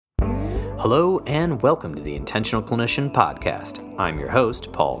Hello and welcome to the Intentional Clinician Podcast. I'm your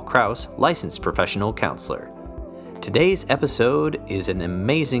host, Paul Krause, licensed professional counselor. Today's episode is an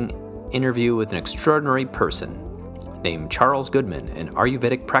amazing interview with an extraordinary person named Charles Goodman, an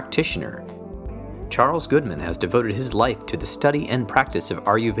Ayurvedic practitioner. Charles Goodman has devoted his life to the study and practice of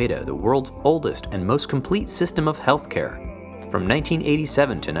Ayurveda, the world's oldest and most complete system of healthcare. From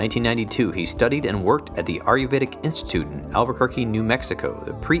 1987 to 1992, he studied and worked at the Ayurvedic Institute in Albuquerque, New Mexico,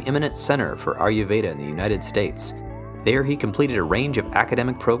 the preeminent center for Ayurveda in the United States. There, he completed a range of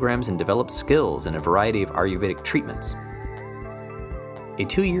academic programs and developed skills in a variety of Ayurvedic treatments. A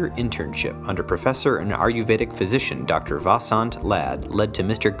 2-year internship under professor and Ayurvedic physician Dr. Vasant Lad led to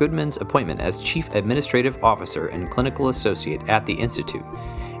Mr. Goodman's appointment as Chief Administrative Officer and Clinical Associate at the Institute.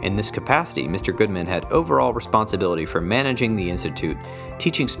 In this capacity, Mr. Goodman had overall responsibility for managing the Institute,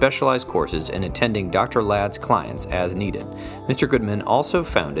 teaching specialized courses, and attending Dr. Lad's clients as needed. Mr. Goodman also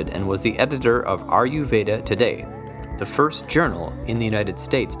founded and was the editor of Ayurveda Today, the first journal in the United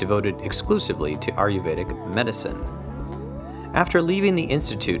States devoted exclusively to Ayurvedic medicine. After leaving the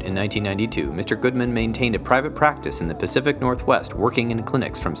Institute in 1992, Mr. Goodman maintained a private practice in the Pacific Northwest, working in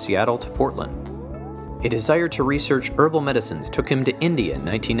clinics from Seattle to Portland. A desire to research herbal medicines took him to India in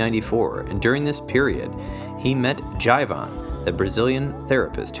 1994, and during this period, he met Jaivan, the Brazilian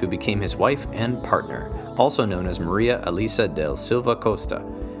therapist who became his wife and partner, also known as Maria Elisa del Silva Costa.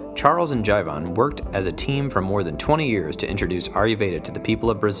 Charles and Jaivan worked as a team for more than 20 years to introduce Ayurveda to the people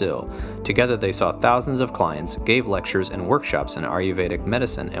of Brazil. Together, they saw thousands of clients, gave lectures and workshops in Ayurvedic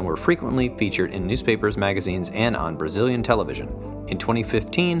medicine, and were frequently featured in newspapers, magazines, and on Brazilian television. In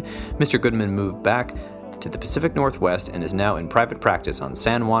 2015, Mr. Goodman moved back to the Pacific Northwest and is now in private practice on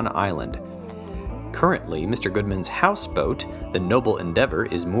San Juan Island. Currently, Mr. Goodman's houseboat, the Noble Endeavor,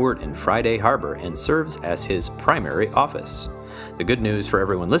 is moored in Friday Harbor and serves as his primary office. The good news for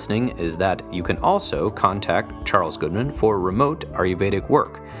everyone listening is that you can also contact Charles Goodman for remote Ayurvedic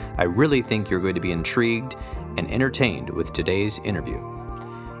work. I really think you're going to be intrigued and entertained with today's interview.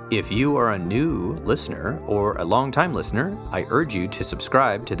 If you are a new listener or a long-time listener, I urge you to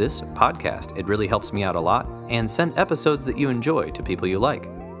subscribe to this podcast. It really helps me out a lot, and send episodes that you enjoy to people you like.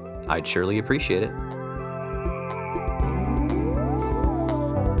 I'd surely appreciate it.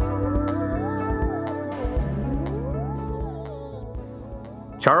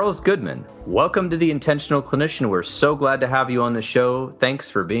 Charles Goodman, welcome to the Intentional Clinician. We're so glad to have you on the show. Thanks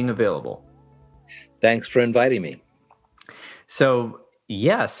for being available. Thanks for inviting me. So,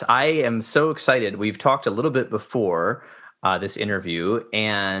 yes, I am so excited. We've talked a little bit before this interview,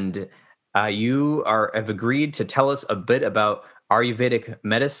 and you have agreed to tell us a bit about Ayurvedic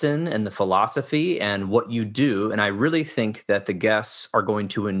medicine and the philosophy and what you do. And I really think that the guests are going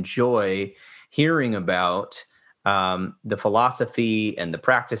to enjoy hearing about the philosophy and the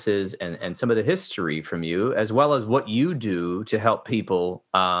practices and some of the history from you, as well as what you do to help people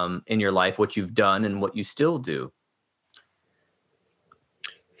in your life, what you've done and what you still do.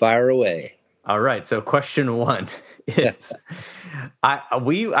 Fire away. All right. So question one is, I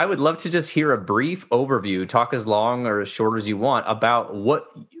would love to just hear a brief overview, talk as long or as short as you want, about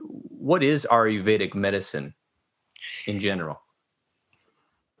what is Ayurvedic medicine in general.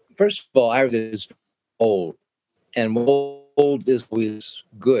 First of all, Ayurveda is old, and old is always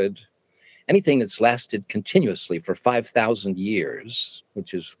good. Anything that's lasted continuously for 5,000 years,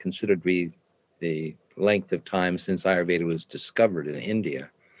 which is considered to be the length of time since Ayurveda was discovered in India,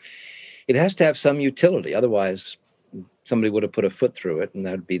 it has to have some utility. Otherwise, somebody would have put a foot through it, and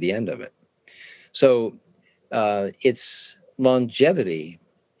that would be the end of it. So its longevity,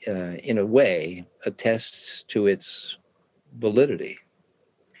 in a way, attests to its validity.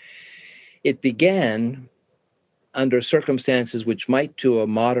 It began under circumstances which might, to a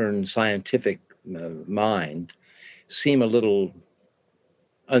modern scientific mind, seem a little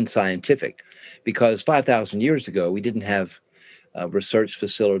unscientific, because 5,000 years ago, we didn't have research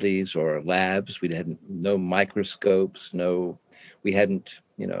facilities or labs. We had no microscopes. We hadn't,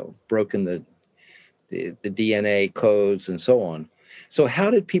 broken the DNA codes and so on. So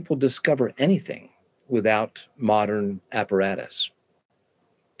how did people discover anything without modern apparatus?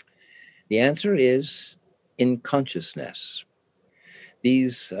 The answer is in consciousness.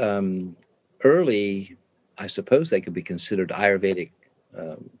 These early, I suppose they could be considered Ayurvedic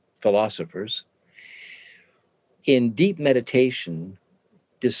philosophers, in deep meditation,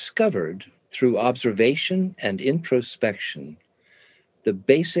 discovered through observation and introspection the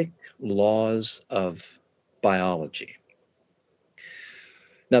basic laws of biology.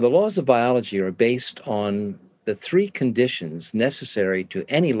 Now, the laws of biology are based on the three conditions necessary to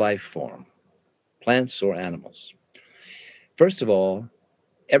any life form, plants or animals. First of all,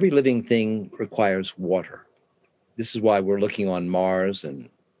 every living thing requires water. This is why we're looking on Mars and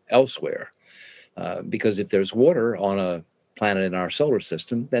elsewhere, because if there's water on a planet in our solar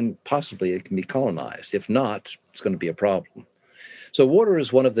system, then possibly it can be colonized. If not, it's going to be a problem. So water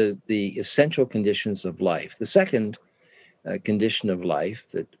is one of the essential conditions of life. The second condition of life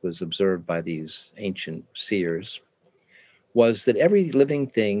that was observed by these ancient seers was that every living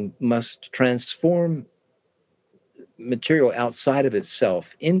thing must transform material outside of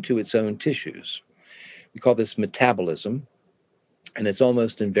itself into its own tissues. We call this metabolism, and it's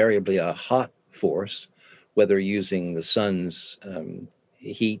almost invariably a hot force, whether using the sun's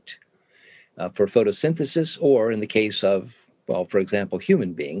heat for photosynthesis, or in the case of, well, for example,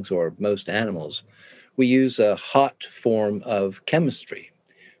 human beings or most animals, we use a hot form of chemistry.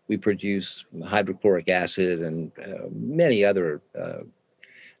 We produce hydrochloric acid and many other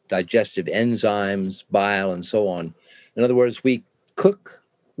digestive enzymes, bile, and so on. In other words, we cook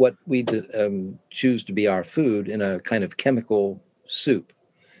what we choose to be our food in a kind of chemical soup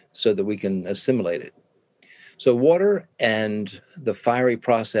so that we can assimilate it. So water and the fiery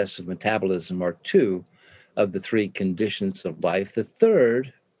process of metabolism are two of the three conditions of life. The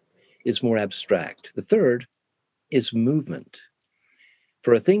third is more abstract. The third is movement.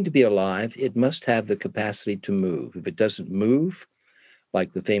 For a thing to be alive, it must have the capacity to move. If it doesn't move,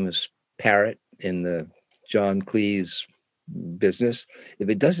 like the famous parrot in the John Cleese business, if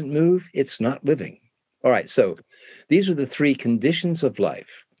it doesn't move, it's not living. All right, so these are the three conditions of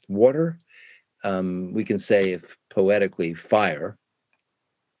life: water, we can say, if poetically, fire,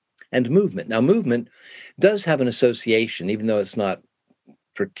 and movement. Now, movement does have an association, even though it's not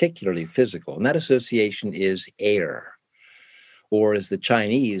particularly physical, and that association is air, or as the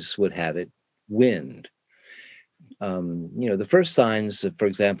Chinese would have it, wind. The first signs, for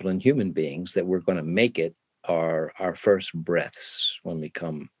example, in human beings that we're going to make it are our first breaths when we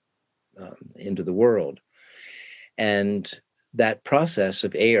come into the world. And that process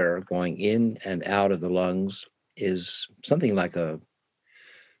of air going in and out of the lungs is something like a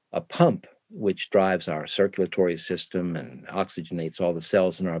pump which drives our circulatory system and oxygenates all the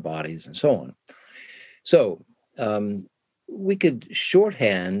cells in our bodies and so on. So we could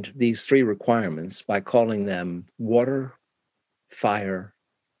shorthand these three requirements by calling them water, fire,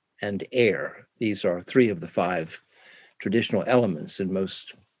 and air. These are three of the five traditional elements in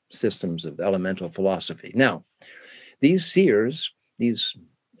most systems of elemental philosophy. Now, these seers, these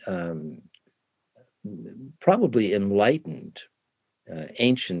probably enlightened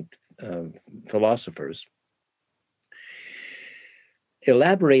ancient philosophers,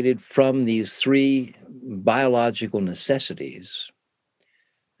 elaborated from these three biological necessities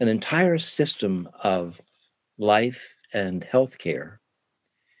an entire system of life and healthcare.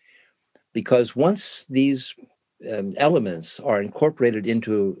 Because once these elements are incorporated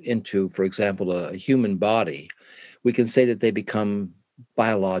into, for example, a human body, we can say that they become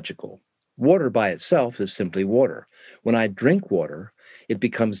biological. Water by itself is simply water. When I drink water, it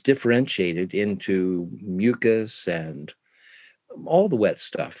becomes differentiated into mucus and all the wet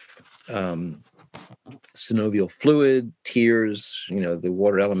stuff, synovial fluid, tears, the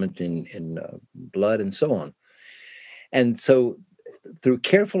water element in blood, and so on. And so through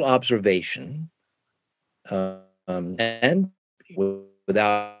careful observation and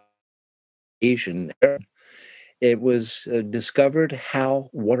without Asian, it was discovered how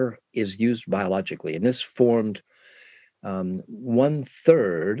water is used biologically. And this formed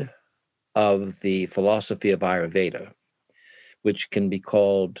 1/3 of the philosophy of Ayurveda, which can be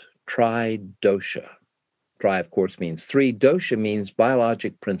called tri-dosha. Tri, of course, means three. Dosha means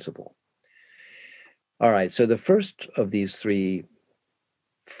biologic principle. All right, so the first of these three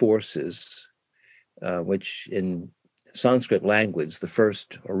forces, which in Sanskrit language, the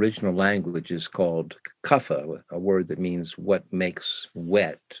first original language is called kapha, a word that means what makes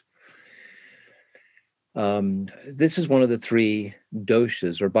wet. This is one of the three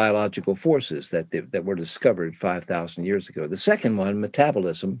doshas or biological forces that were discovered 5,000 years ago. The second one,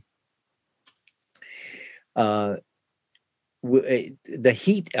 metabolism, the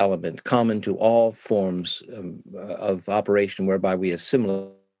heat element common to all forms of operation whereby we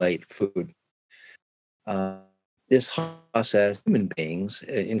assimilate food. This process, human beings,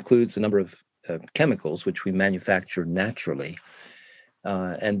 includes a number of chemicals which we manufacture naturally.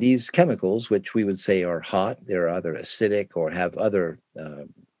 And these chemicals, which we would say are hot, they're either acidic or have other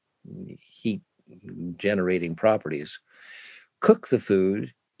heat generating properties, cook the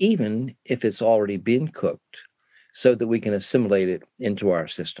food even if it's already been cooked so that we can assimilate it into our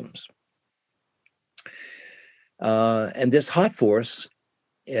systems. And this hot force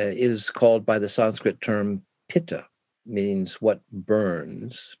is called by the Sanskrit term pitta. means what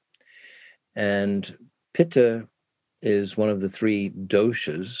burns, and Pitta is one of the three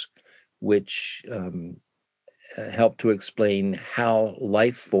doshas, which help to explain how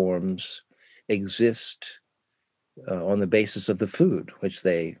life forms exist on the basis of the food which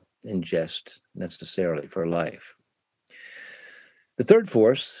they ingest necessarily for life. The third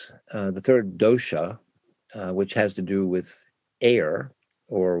force, the third dosha, which has to do with air,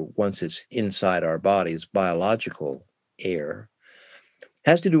 or once it's inside our bodies, biological air,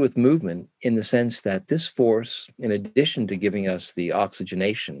 has to do with movement in the sense that this force, in addition to giving us the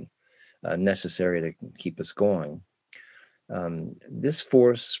oxygenation necessary to keep us going, this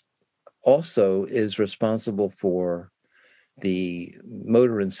force also is responsible for the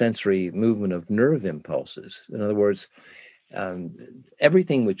motor and sensory movement of nerve impulses. In other words,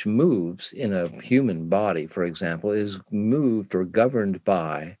 everything which moves in a human body, for example, is moved or governed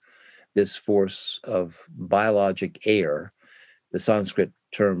by this force of biologic air. The Sanskrit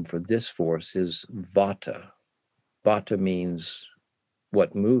term for this force is vata. Vata means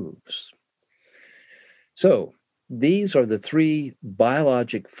what moves. So these are the three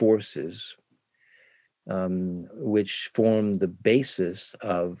biologic forces which form the basis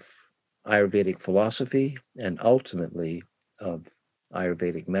of Ayurvedic philosophy and ultimately of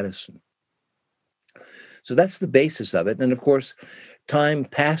Ayurvedic medicine. So that's the basis of it. And of course, time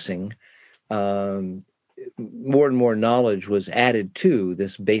passing, more and more knowledge was added to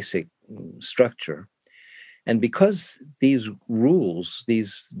this basic structure. And because these rules,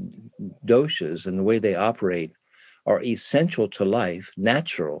 these doshas and the way they operate are essential to life,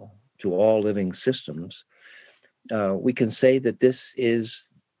 natural to all living systems, we can say that this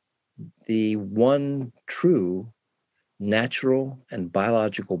is the one true natural and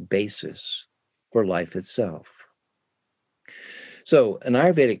biological basis for life itself. So an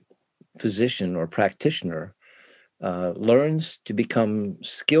Ayurvedic physician or practitioner learns to become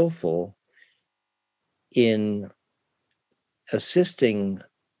skillful in assisting,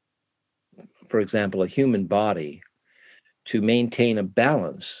 for example, a human body to maintain a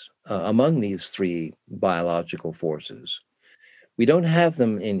balance among these three biological forces. We don't have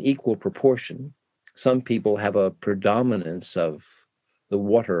them in equal proportion. Some people have a predominance of the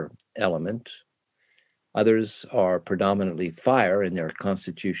water element. Others are predominantly fire in their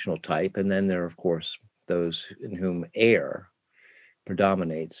constitutional type. And then there are, of course, those in whom air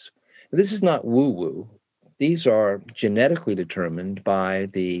predominates. This is not woo-woo. These are genetically determined by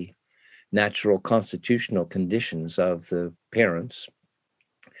the natural constitutional conditions of the parents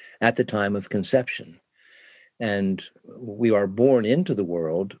at the time of conception. And we are born into the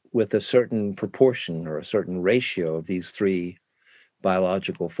world with a certain proportion or a certain ratio of these three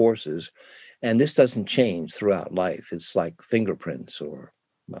biological forces. And this doesn't change throughout life. It's like fingerprints or,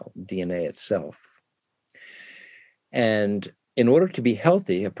 well, DNA itself. And in order to be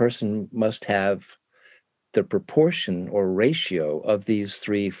healthy, a person must have the proportion or ratio of these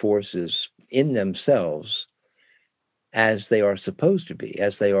three forces in themselves as they are supposed to be,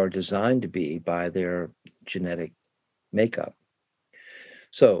 as they are designed to be by their genetic makeup.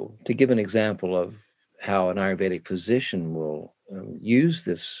 So, to give an example of how an Ayurvedic physician will use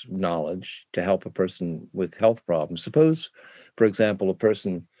this knowledge to help a person with health problems, suppose, for example, a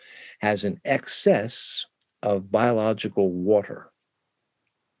person has an excess of biological water.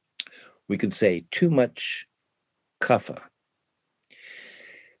 We could say too much kapha.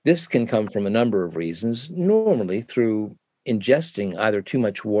 This can come from a number of reasons, normally through ingesting either too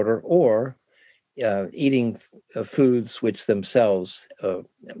much water or eating foods which themselves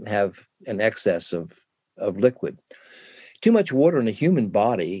have an excess of liquid. Too much water in a human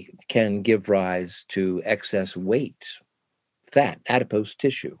body can give rise to excess weight, fat, adipose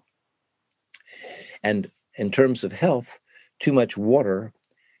tissue. And in terms of health, too much water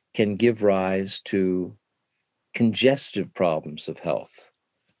can give rise to congestive problems of health.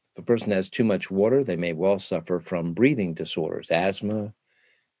 If a person has too much water, they may well suffer from breathing disorders, asthma,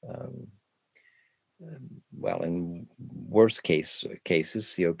 well, in worst cases,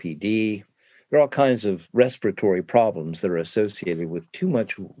 COPD. There are all kinds of respiratory problems that are associated with too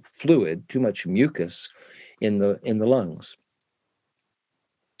much fluid, too much mucus in the lungs.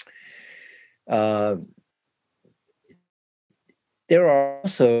 There are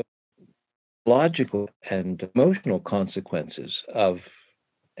also logical and emotional consequences of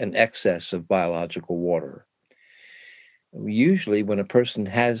an excess of biological water. Usually, when a person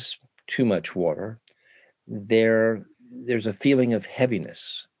has too much water, there's a feeling of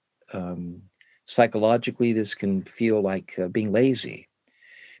heaviness. Psychologically, this can feel like being lazy.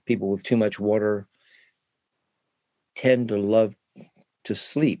 People with too much water tend to love to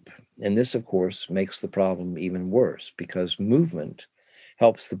sleep And this, of course, makes the problem even worse because movement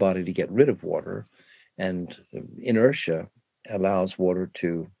helps the body to get rid of water, and inertia allows water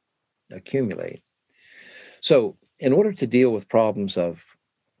to accumulate. So, in order to deal with problems of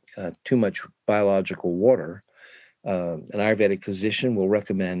too much biological water, an Ayurvedic physician will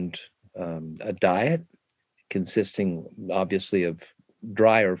recommend a diet consisting, obviously, of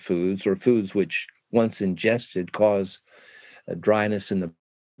drier foods or foods which, once ingested, cause dryness in the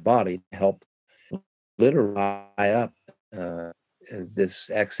body to help literally dry up this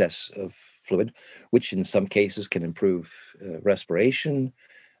excess of fluid, which in some cases can improve respiration,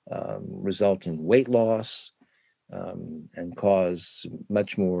 result in weight loss, and cause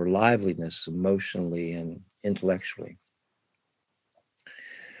much more liveliness emotionally and intellectually.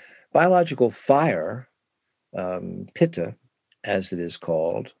 Biological fire, pitta, as it is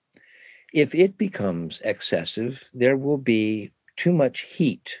called, if it becomes excessive, there will be too much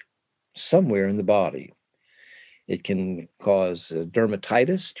heat somewhere in the body. It can cause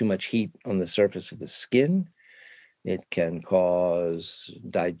dermatitis, too much heat on the surface of the skin. It can cause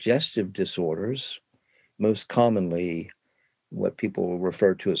digestive disorders, most commonly what people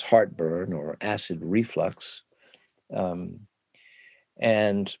refer to as heartburn or acid reflux. Um,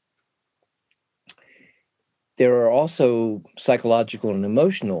 and there are also psychological and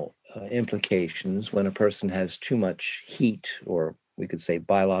emotional implications when a person has too much heat, or we could say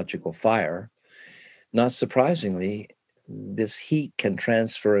biological fire. Not surprisingly, this heat can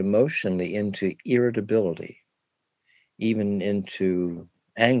transfer emotionally into irritability, even into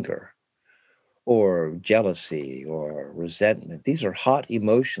anger or jealousy or resentment. These are hot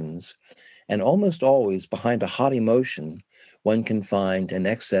emotions, and almost always behind a hot emotion, one can find an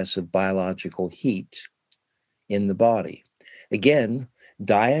excess of biological heat in the body. Again,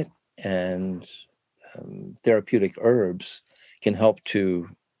 diet and therapeutic herbs can help to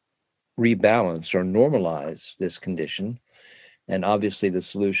rebalance or normalize this condition. And obviously, the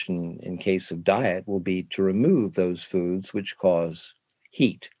solution in case of diet will be to remove those foods which cause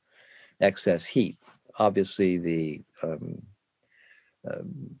heat, excess heat. Obviously, the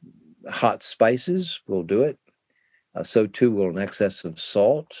hot spices will do it. So too will an excess of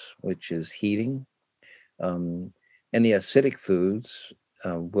salt, which is heating. And the acidic foods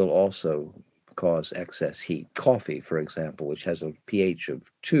will also cause excess heat. Coffee, for example, which has a pH of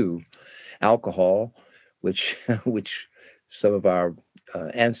 2, alcohol, which which some of our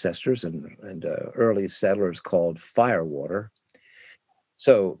ancestors and early settlers called fire water.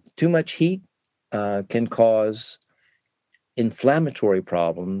 So too much heat can cause inflammatory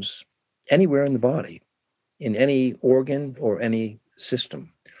problems anywhere in the body, in any organ or any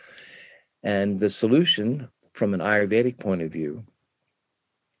system. And the solution from an Ayurvedic point of view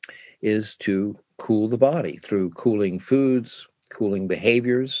is to cool the body through cooling foods, cooling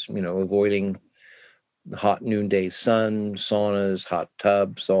behaviors, avoiding the hot noonday sun, saunas, hot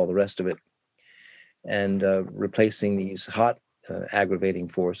tubs, all the rest of it, and replacing these hot aggravating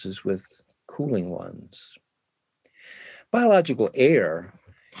forces with cooling ones. Biological air,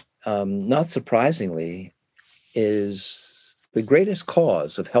 not surprisingly, is the greatest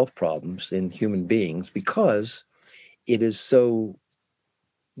cause of health problems in human beings because it is so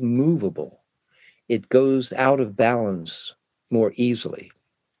movable. It goes out of balance more easily.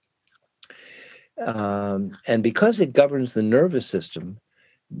 And because it governs the nervous system,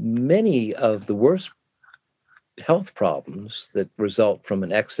 many of the worst health problems that result from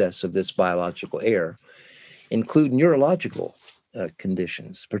an excess of this biological air include neurological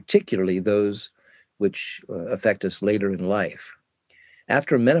conditions, particularly those which affect us later in life.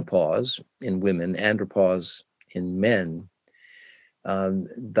 After menopause in women, andropause in men,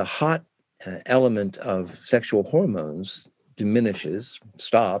 the hot element of sexual hormones diminishes,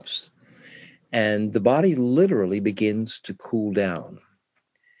 stops, and the body literally begins to cool down.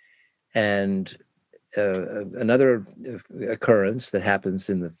 And another occurrence that happens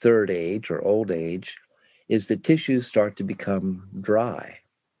in the third age or old age is that tissues start to become dry.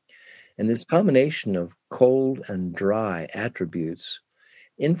 And this combination of cold and dry attributes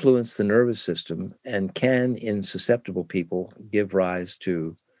influence the nervous system and can, in susceptible people, give rise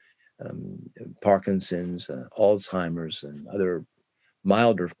to Parkinson's, Alzheimer's, and other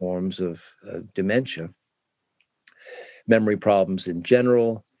milder forms of dementia, memory problems in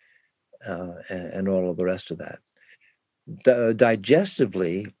general, and all of the rest of that.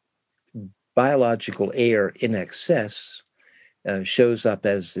 Digestively, biological air in excess shows up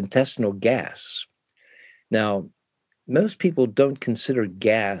as intestinal gas. Now, most people don't consider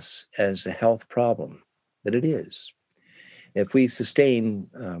gas as a health problem, but it is. If we sustain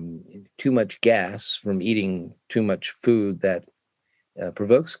too much gas from eating too much food that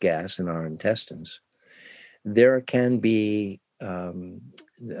provokes gas in our intestines. There can be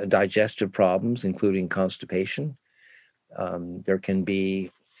digestive problems, including constipation. There can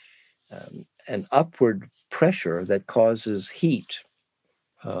be an upward pressure that causes heat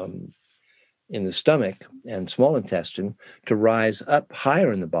in the stomach and small intestine to rise up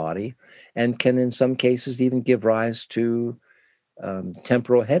higher in the body, and can in some cases even give rise to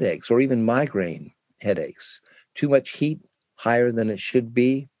temporal headaches or even migraine headaches. Too much heat higher than it should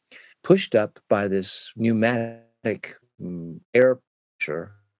be, pushed up by this pneumatic air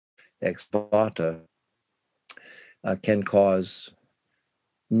pressure, ex vata, can cause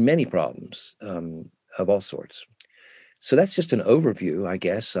many problems of all sorts. So that's just an overview, I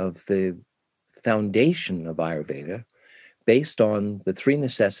guess, of the foundation of Ayurveda based on the three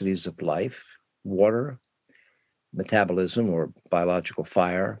necessities of life: water, metabolism or biological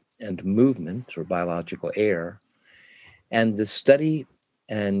fire, and movement or biological air, and the study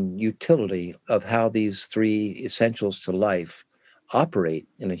and utility of how these three essentials to life operate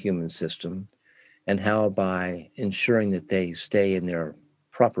in a human system, and how by ensuring that they stay in their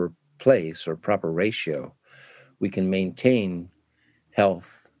proper place or proper ratio, we can maintain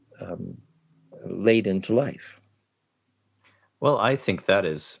health late into life. Well, I think that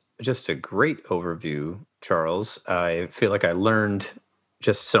is just a great overview, Charles. I feel like I learned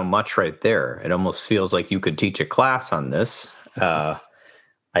just so much right there. It almost feels like you could teach a class on this.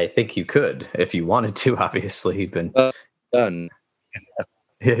 I think you could if you wanted to. Obviously, Done.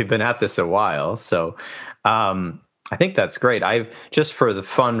 you've been at this a while, so I think that's great. I've just for the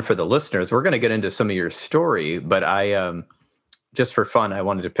fun for the listeners, we're going to get into some of your story, but I just for fun, I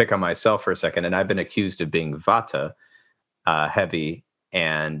wanted to pick on myself for a second, and I've been accused of being Vata heavy,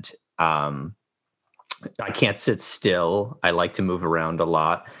 and I can't sit still. I like to move around a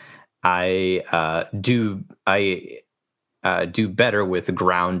lot. I do better with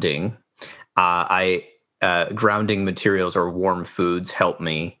grounding. I grounding materials or warm foods help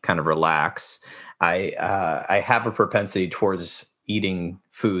me kind of relax. I have a propensity towards eating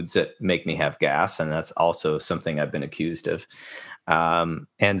foods that make me have gas, and that's also something I've been accused of.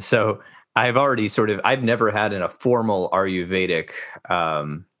 And so I've never had in a formal Ayurvedic,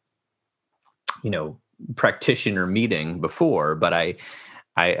 practitioner meeting before, but I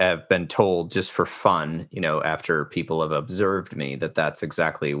have been told just for fun, after people have observed me, that that's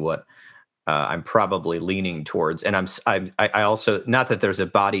exactly what I'm probably leaning towards. And I also, not that there's a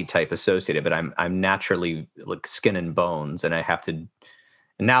body type associated, but I'm naturally like skin and bones, and I have to.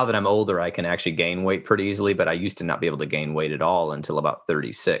 Now that I'm older, I can actually gain weight pretty easily, but I used to not be able to gain weight at all until about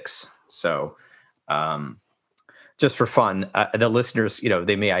 36. So, just for fun, the listeners,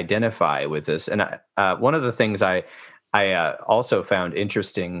 they may identify with this. And one of the things I also found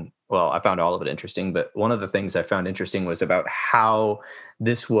interesting. Well, I found all of it interesting, but one of the things I found interesting was about how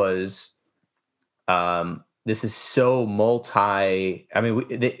this was. This is so multi. I mean,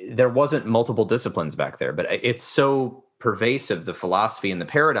 there wasn't multiple disciplines back there, but it's so pervasive, the philosophy and the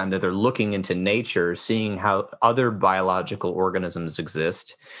paradigm, that they're looking into nature, seeing how other biological organisms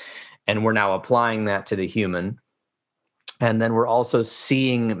exist, and we're now applying that to the human. And then we're also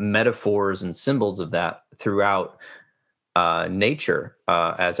seeing metaphors and symbols of that throughout nature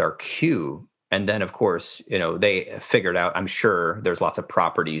as our cue. And then, of course, they figured out, I'm sure there's lots of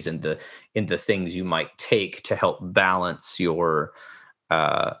properties in the things you might take to help balance your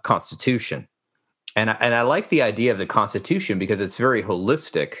constitution. And I like the idea of the constitution because it's very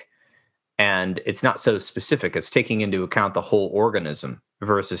holistic and it's not so specific. It's taking into account the whole organism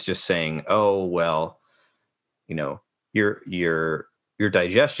versus just saying, oh, well, your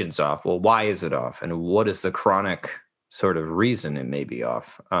digestion's off. Well, why is it off? And what is the chronic sort of reason it may be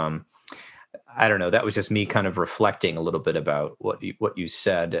off? I don't know. That was just me kind of reflecting a little bit about what you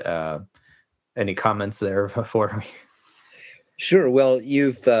said. Any comments there before we? Sure. Well,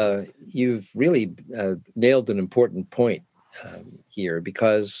 you've really nailed an important point here,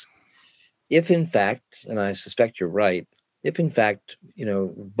 because if in fact, and I suspect you're right, if in fact,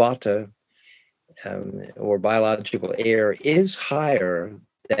 vata or biological air is higher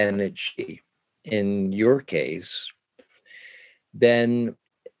than it should be in your case, then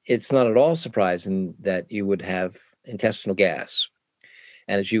it's not at all surprising that you would have intestinal gas.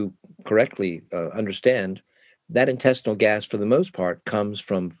 And as you correctly understand, that intestinal gas, for the most part, comes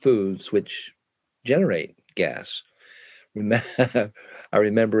from foods which generate gas. I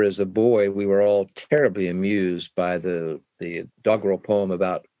remember as a boy, we were all terribly amused by the doggerel poem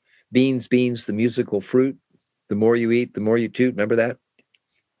about beans, beans, the musical fruit. The more you eat, the more you toot. Remember that?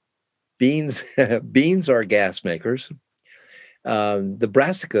 Beans, beans are gas makers. The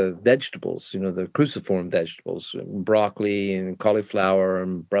brassica vegetables, the cruciform vegetables, broccoli and cauliflower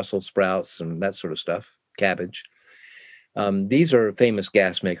and Brussels sprouts and that sort of stuff, cabbage. These are famous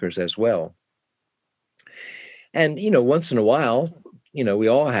gas makers as well. And, once in a while, we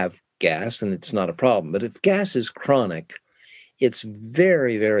all have gas and it's not a problem. But if gas is chronic, it's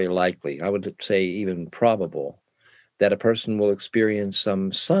very, very likely, I would say even probable, that a person will experience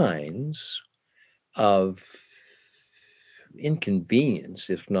some signs of inconvenience,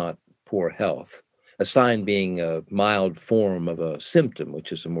 if not poor health. A sign being a mild form of a symptom,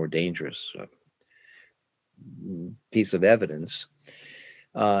 which is a more dangerous piece of evidence.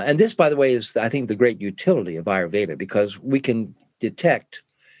 And this, by the way, is, I think, the great utility of Ayurveda, because we can detect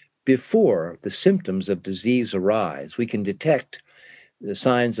before the symptoms of disease arise, we can detect the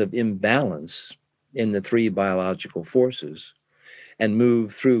signs of imbalance in the three biological forces and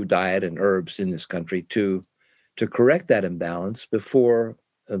move through diet and herbs in this country to correct that imbalance before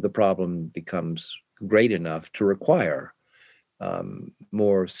the problem becomes great enough to require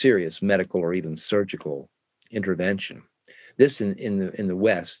more serious medical or even surgical intervention. This in the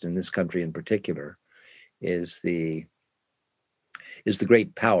West, in this country in particular, is the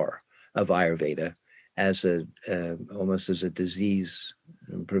great power of Ayurveda as almost as a disease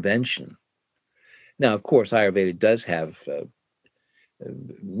prevention. Now, of course, Ayurveda does have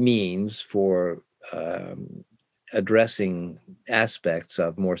means for addressing aspects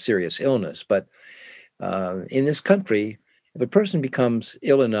of more serious illness, but in this country, if a person becomes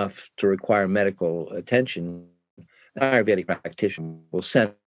ill enough to require medical attention, an Ayurvedic practitioner will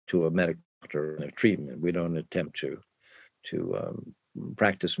send to a medical doctor and a treatment. We don't attempt to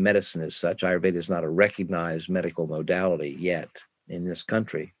practice medicine as such. Ayurveda is not a recognized medical modality yet in this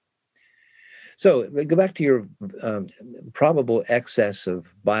country. So go back to your probable excess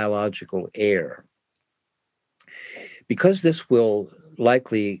of biological air. Because this will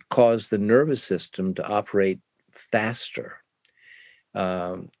likely cause the nervous system to operate faster,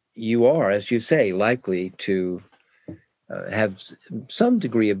 you are, as you say, likely to have some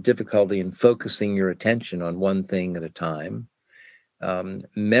degree of difficulty in focusing your attention on one thing at a time.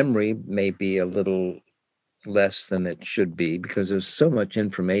 Memory may be a little less than it should be because there's so much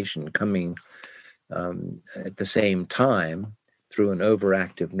information coming at the same time through an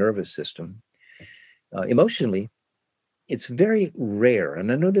overactive nervous system. Emotionally, it's very rare,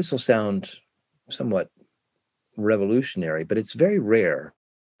 and I know this will sound somewhat revolutionary, but it's very rare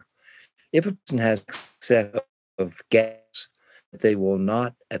if a person has excess of gas, they will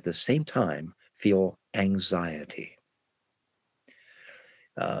not at the same time feel anxiety.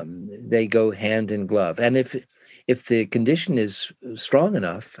 They go hand in glove. And if the condition is strong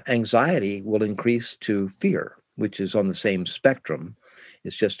enough, anxiety will increase to fear, which is on the same spectrum.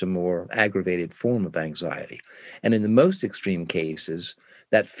 It's just a more aggravated form of anxiety. And in the most extreme cases,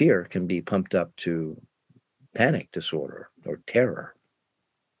 that fear can be pumped up to panic disorder or terror.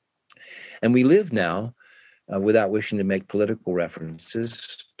 And we live now, without wishing to make political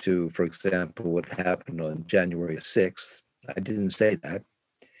references to, for example, what happened on January 6th. I didn't say that.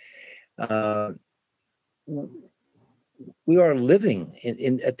 We are living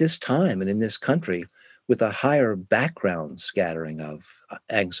at this time and in this country with a higher background scattering of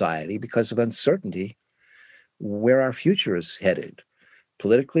anxiety because of uncertainty where our future is headed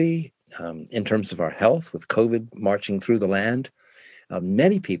politically, in terms of our health, with COVID marching through the land.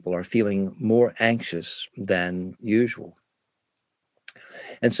 Many people are feeling more anxious than usual.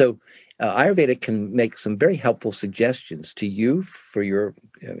 And so Ayurveda can make some very helpful suggestions to you for your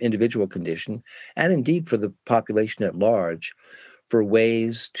individual condition, and indeed for the population at large, for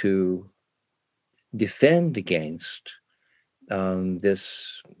ways to defend against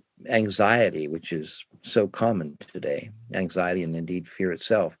this anxiety, which is so common today, anxiety and indeed fear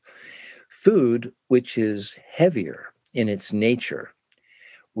itself. Food, which is heavier in its nature,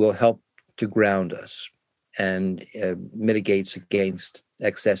 will help to ground us and mitigates against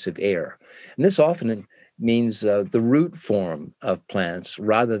excessive air. And this often means the root form of plants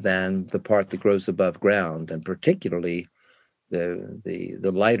rather than the part that grows above ground, and particularly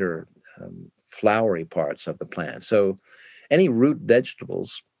the lighter flowery parts of the plant. So any root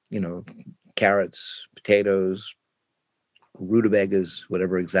vegetables, carrots, potatoes, rutabagas,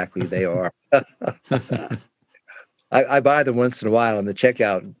 whatever exactly they are. I buy them once in a while, and the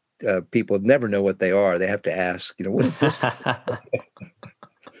checkout people never know what they are. They have to ask, what is this?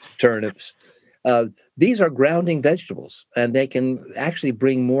 Turnips. These are grounding vegetables, and they can actually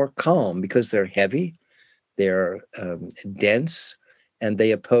bring more calm because they're heavy, they're dense, and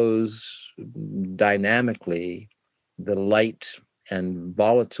they oppose dynamically the light and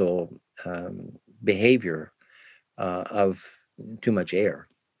volatile behavior of too much air.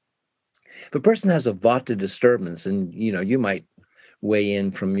 If a person has a vata disturbance, and you might weigh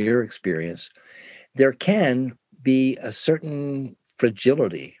in from your experience, there can be a certain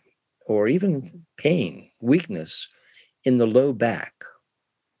fragility or even pain, weakness in the low back.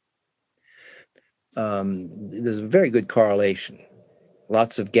 There's a very good correlation.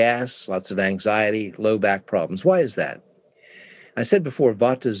 Lots of gas, lots of anxiety, low back problems. Why is that? I said before,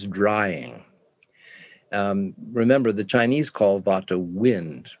 vata's drying. Remember, the Chinese call vata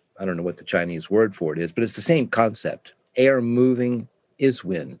wind. I don't know what the Chinese word for it is, but it's the same concept. Air moving is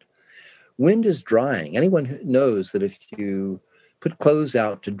wind. Wind is drying. Anyone who knows that if you put clothes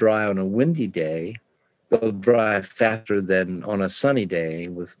out to dry on a windy day, they'll dry faster than on a sunny day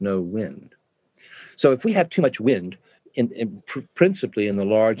with no wind. So if we have too much wind, principally in the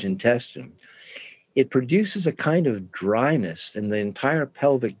large intestine, it produces a kind of dryness in the entire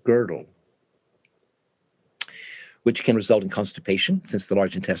pelvic girdle, which can result in constipation, since the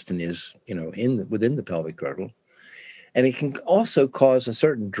large intestine is, within the pelvic girdle. And it can also cause a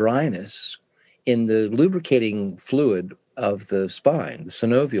certain dryness in the lubricating fluid of the spine, the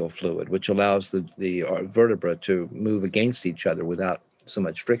synovial fluid, which allows the vertebra to move against each other without so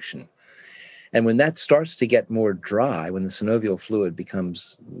much friction. And when that starts to get more dry, when the synovial fluid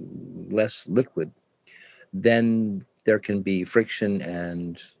becomes less liquid, then there can be friction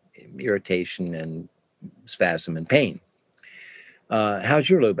and irritation and spasm and pain. How's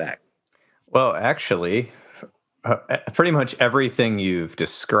your low back? Well, actually, pretty much everything you've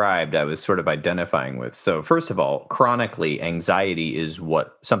described, I was sort of identifying with. So, first of all, chronically, anxiety is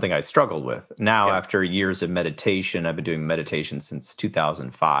something I struggled with. Now, after years of meditation, I've been doing meditation since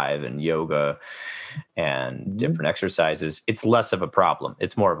 2005 and yoga and different exercises. It's less of a problem.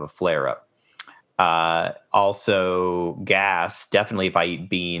 It's more of a flare-up. Also, gas, definitely if I eat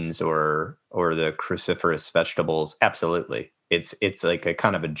beans or the cruciferous vegetables, absolutely. It's like a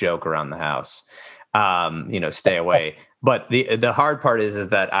kind of a joke around the house. Stay away. But the hard part is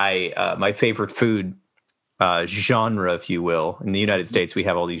that my favorite food genre, if you will, in the United States, we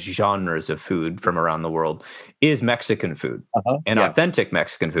have all these genres of food from around the world, is Mexican food and authentic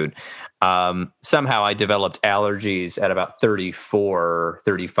Mexican food. Somehow I developed allergies at about 34,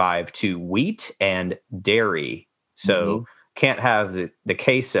 35 to wheat and dairy. So can't have the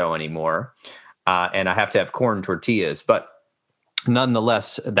queso anymore. And I have to have corn tortillas, but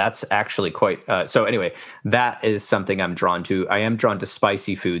nonetheless, that's actually quite, so anyway, that is something I'm drawn to. I am drawn to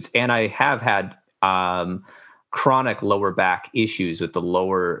spicy foods, and I have had chronic lower back issues with the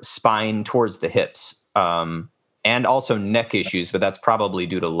lower spine towards the hips, and also neck issues, but that's probably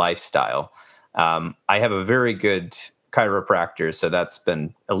due to lifestyle. I have a very good chiropractor, so that's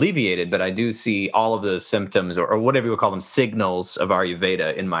been alleviated, but I do see all of those symptoms or whatever you would call them, signals of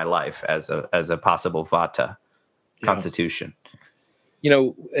Ayurveda in my life as a possible vata constitution.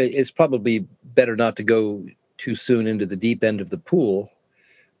 It's probably better not to go too soon into the deep end of the pool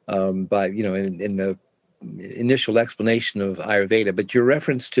in the initial explanation of Ayurveda. But your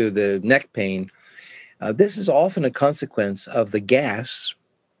reference to the neck pain, this is often a consequence of the gas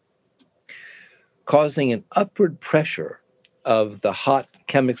causing an upward pressure of the hot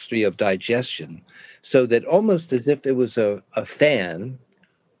chemistry of digestion, so that almost as if it was a fan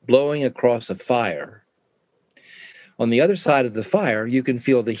blowing across a fire. On the other side of the fire, you can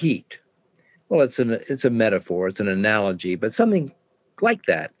feel the heat. Well, it's a metaphor, it's an analogy, but something like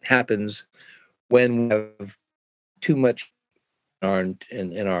that happens when we have too much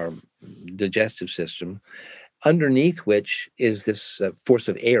in our digestive system, underneath which is this force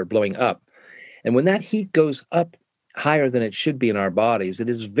of air blowing up. And when that heat goes up higher than it should be in our bodies, it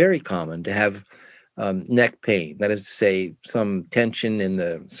is very common to have neck pain. That is to say, some tension in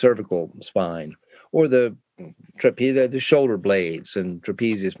the cervical spine or the shoulder blades and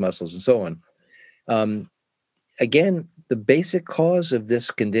trapezius muscles and so on. Again, the basic cause of this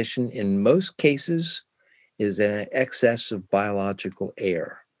condition in most cases is an excess of biological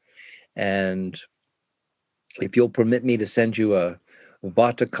air. And if you'll permit me to send you a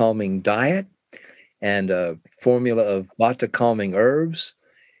vata calming diet and a formula of vata calming herbs,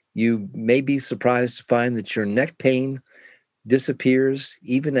 you may be surprised to find that your neck pain disappears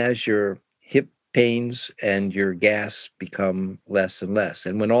even as your hip pains and your gas become less and less.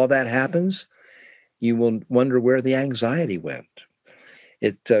 And when all that happens, you will wonder where the anxiety went.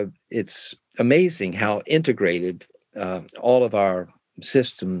 It's amazing how integrated all of our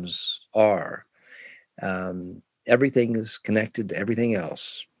systems are. Everything is connected to everything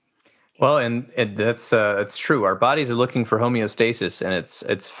else. Well, and that's true. Our bodies are looking for homeostasis, and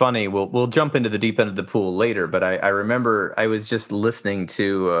it's funny. We'll jump into the deep end of the pool later, but I remember I was just listening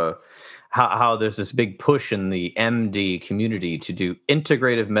to how there's this big push in the MD community to do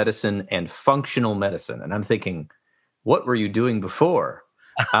integrative medicine and functional medicine. And I'm thinking, what were you doing before?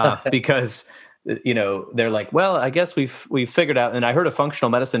 Because they're like, well, I guess we've figured out. And I heard a functional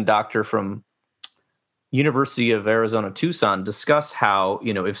medicine doctor from University of Arizona Tucson discuss how,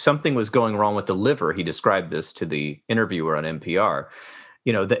 if something was going wrong with the liver, he described this to the interviewer on NPR.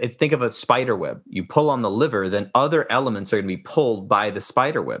 Think of a spider web. You pull on the liver, then other elements are going to be pulled by the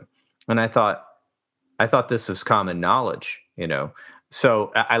spider web. And I thought this was common knowledge.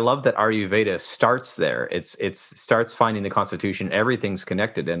 So I love that Ayurveda starts there. It starts finding the constitution. Everything's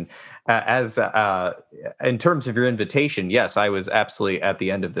connected. And as in terms of your invitation, yes, I was absolutely at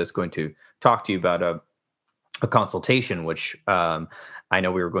the end of this going to talk to you about a consultation, which I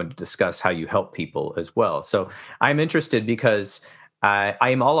know we were going to discuss how you help people as well. So I'm interested because I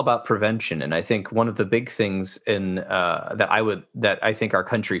am all about prevention, and I think one of the big things that I think our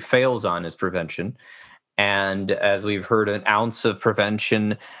country fails on is prevention. And as we've heard, an ounce of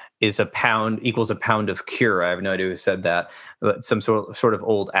prevention equals a pound of cure. I have no idea who said that, but some sort of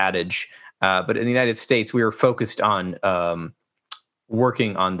old adage. But in the United States, we are focused on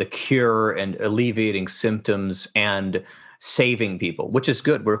working on the cure and alleviating symptoms and saving people, which is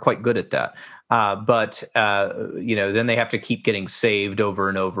good. We're quite good at that. But then they have to keep getting saved over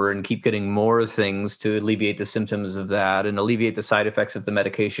and over and keep getting more things to alleviate the symptoms of that and alleviate the side effects of the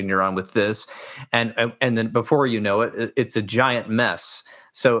medication you're on with this. And then before you know it, it's a giant mess.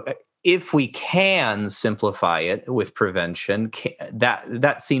 So if we can simplify it with prevention,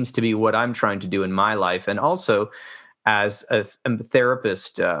 that seems to be what I'm trying to do in my life. And also, as a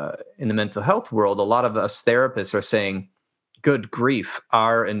therapist in the mental health world, a lot of us therapists are saying, good grief,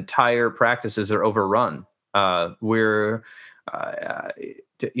 our entire practices are overrun.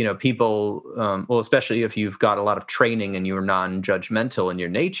 People, well, especially if you've got a lot of training and you're non-judgmental in your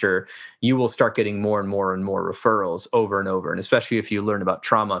nature, you will start getting more and more and more referrals over and over. And especially if you learn about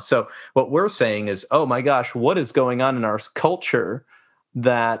trauma. So what we're saying is, oh my gosh, what is going on in our culture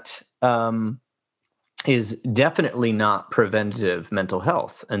that is definitely not preventative mental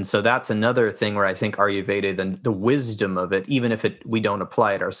health. And so that's another thing where I think Ayurveda, the wisdom of it, even if we don't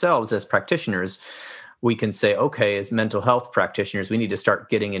apply it ourselves as practitioners, we can say, okay, as mental health practitioners, we need to start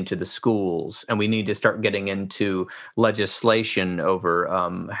getting into the schools, and we need to start getting into legislation over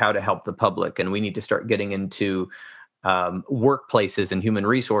how to help the public. And we need to start getting into workplaces and human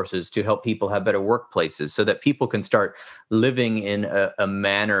resources to help people have better workplaces so that people can start living in a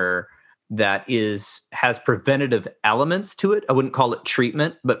manner that has preventative elements to it. I wouldn't call it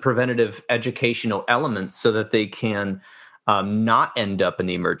treatment, but preventative educational elements so that they can not end up in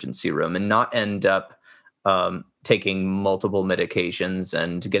the emergency room and not end up taking multiple medications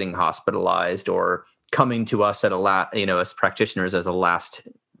and getting hospitalized or coming to us as practitioners as a last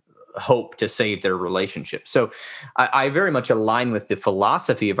hope to save their relationship. So I very much align with the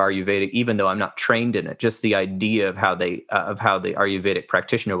philosophy of Ayurveda, even though I'm not trained in it. Just the idea of how the Ayurvedic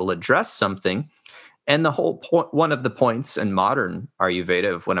practitioner will address something, and the whole point. One of the points in modern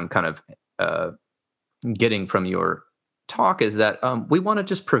Ayurveda of what I'm kind of getting from your talk is that we want to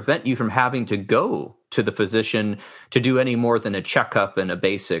just prevent you from having to go to the physician to do any more than a checkup and a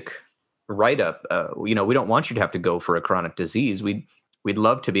basic write-up. We don't want you to have to go for a chronic disease. We'd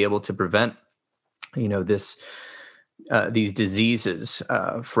love to be able to prevent, these diseases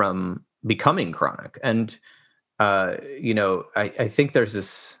from becoming chronic. And, I think there's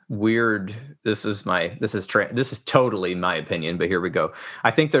this weird, this is totally my opinion, but here we go.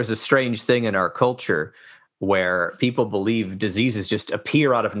 I think there's a strange thing in our culture where people believe diseases just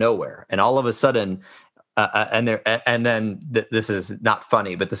appear out of nowhere. And all of a sudden, this is not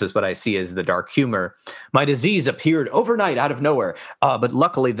funny, but this is what I see as the dark humor. My disease appeared overnight out of nowhere. But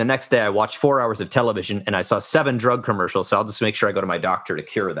luckily the next day I watched 4 hours of television and I saw 7 drug commercials. So I'll just make sure I go to my doctor to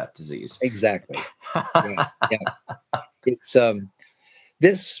cure that disease. Exactly. Yeah. It's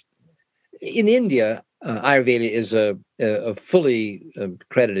this in India, Ayurveda is a fully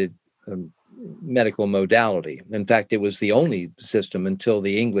credited medical modality. In fact, it was the only system until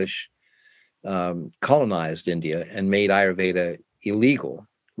the English colonized India and made Ayurveda illegal,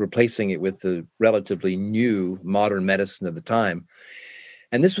 replacing it with the relatively new modern medicine of the time.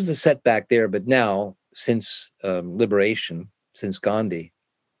 And this was a setback there, but now, since liberation, since Gandhi,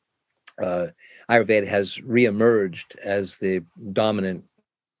 Ayurveda has reemerged as the dominant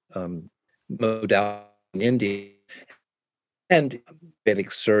modality in India. And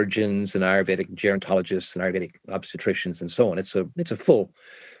Ayurvedic surgeons and Ayurvedic gerontologists and Ayurvedic obstetricians and so on. It's a full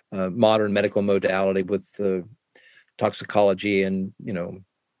modern medical modality with toxicology and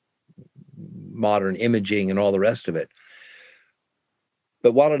modern imaging and all the rest of it.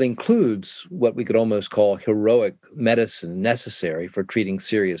 But while it includes what we could almost call heroic medicine necessary for treating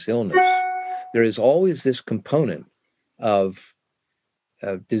serious illness, there is always this component of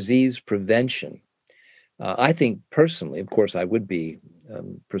disease prevention. I think personally, of course, I would be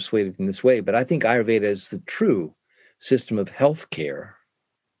persuaded in this way, but I think Ayurveda is the true system of health care.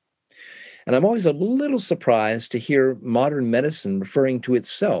 And I'm always a little surprised to hear modern medicine referring to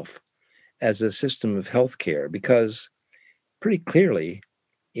itself as a system of health care, because pretty clearly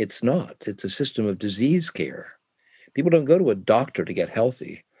it's not. It's a system of disease care. People don't go to a doctor to get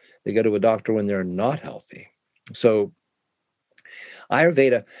healthy. They go to a doctor when they're not healthy. So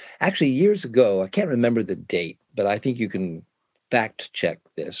Ayurveda, actually years ago, I can't remember the date, but I think you can fact check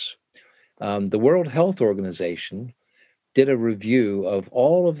this. The World Health Organization did a review of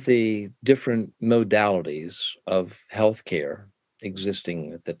all of the different modalities of healthcare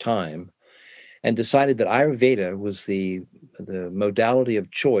existing at the time, and decided that Ayurveda was the modality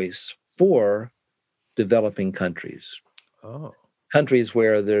of choice for developing countries. Oh. Countries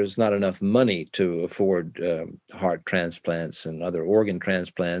where there's not enough money to afford heart transplants and other organ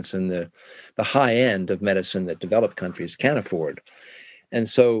transplants, and the high end of medicine that developed countries can afford. And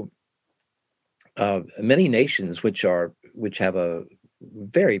so many nations which have a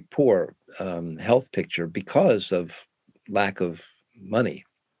very poor health picture because of lack of money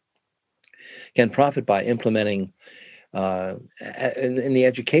can profit by implementing in the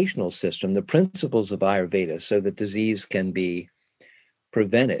educational system the principles of Ayurveda so that disease can be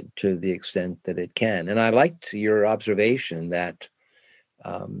prevented to the extent that it can. And I liked your observation that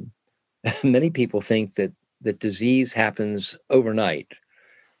many people think that disease happens overnight,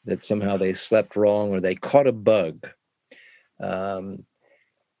 that somehow they slept wrong or they caught a bug.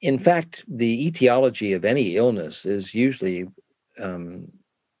 In fact, the etiology of any illness is usually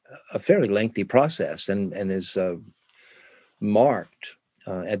a fairly lengthy process and is marked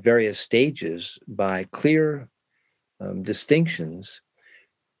at various stages by clear distinctions.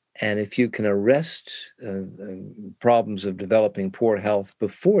 And if you can arrest problems of developing poor health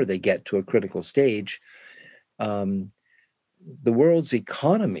before they get to a critical stage, the world's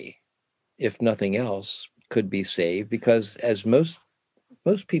economy, if nothing else, could be saved, because as most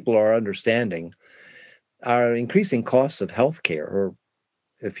people are understanding, our increasing costs of healthcare, or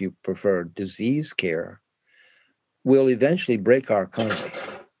if you prefer, disease care, will eventually break our economy.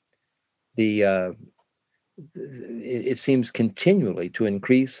 It seems continually to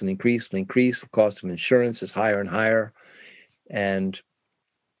increase and increase and increase. The cost of insurance is higher and higher, and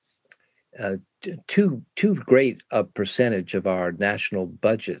too great a percentage of our national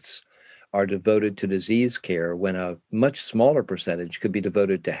budgets are devoted to disease care, when a much smaller percentage could be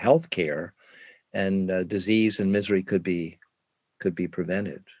devoted to health care, and disease and misery could be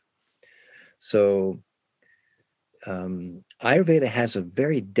prevented. So Ayurveda has a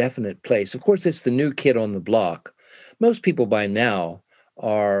very definite place. Of course, it's the new kid on the block. Most people by now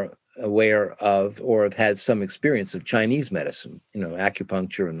are aware of or have had some experience of Chinese medicine,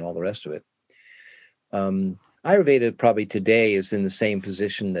 acupuncture and all the rest of it. Ayurveda probably today is in the same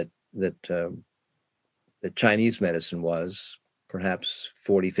position that Chinese medicine was perhaps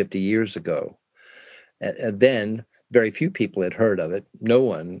 40, 50 years ago. And then very few people had heard of it. No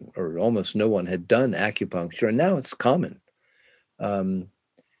one, or almost no one, had done acupuncture, and now it's common.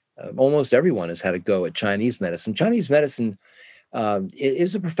 Almost everyone has had a go at Chinese medicine. Chinese medicine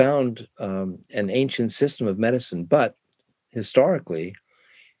is a profound and ancient system of medicine, but historically,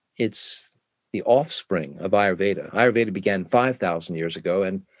 it's the offspring of Ayurveda. Ayurveda began 5,000 years ago,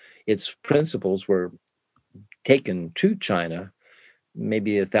 and its principles were taken to China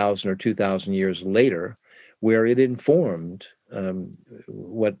maybe 1,000 or 2,000 years later, where it informed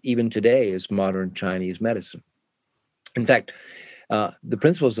what even today is modern Chinese medicine. In fact, the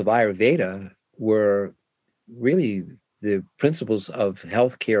principles of Ayurveda were really the principles of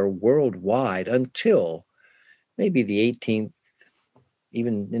healthcare worldwide until maybe the 18th,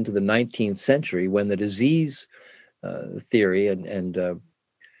 even into the 19th century, when the disease theory and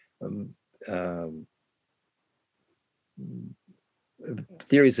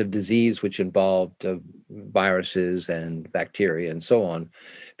theories of disease, which involved viruses and bacteria and so on,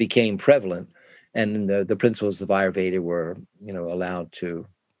 became prevalent, and the principles of Ayurveda were, allowed to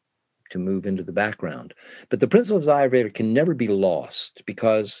move into the background. But the principles of Ayurveda can never be lost,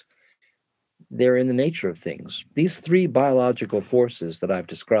 because they're in the nature of things. These three biological forces that I've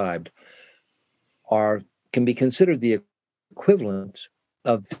described can be considered the equivalent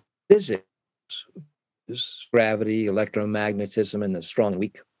of physics. Gravity, electromagnetism, and the strong and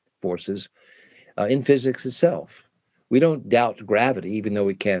weak forces in physics itself. We don't doubt gravity, even though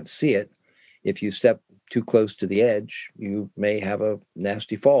we can't see it. If you step too close to the edge, you may have a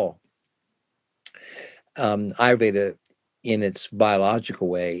nasty fall. Ayurveda, in its biological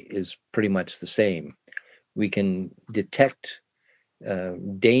way, is pretty much the same. We can detect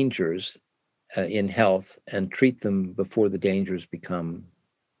dangers in health and treat them before the dangers become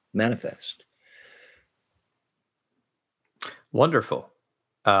manifest. Wonderful.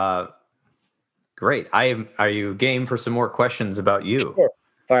 Great. Are you game for some more questions about you? Sure.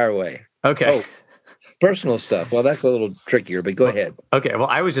 Fire away. Okay. Oh, personal stuff. Well, that's a little trickier, but go ahead. Okay. Well,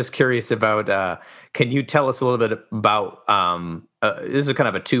 I was just curious about, can you tell us a little bit about, this is kind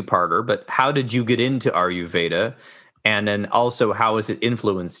of a two-parter, but how did you get into Ayurveda? And then also, how has it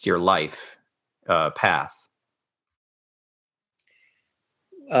influenced your life path?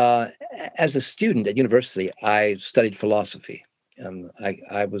 As a student at university, I studied philosophy.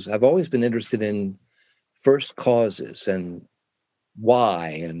 I've always been interested in first causes and why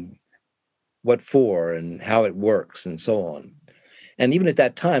and what for and how it works and so on. And even at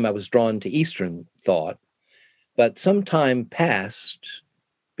that time, I was drawn to Eastern thought, but some time passed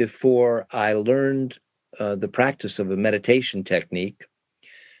before I learned the practice of a meditation technique,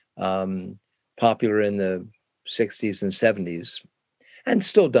 popular in the 60s and 70s, and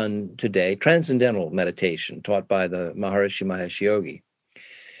still done today, transcendental meditation taught by the Maharishi Mahesh Yogi.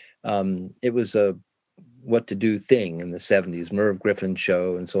 It was a what to do thing in the 70s. Merv Griffin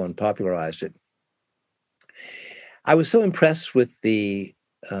show and so on popularized it. I was so impressed with the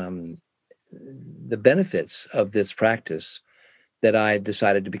benefits of this practice that I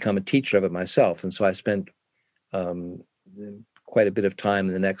decided to become a teacher of it myself. And so I spent quite a bit of time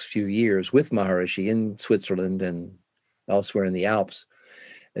in the next few years with Maharishi in Switzerland and elsewhere in the Alps,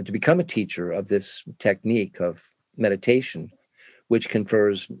 and to become a teacher of this technique of meditation, which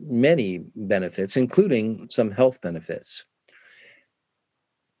confers many benefits, including some health benefits.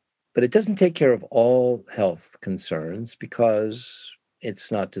 But it doesn't take care of all health concerns because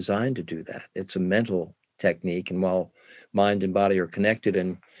it's not designed to do that. It's a mental technique. And while mind and body are connected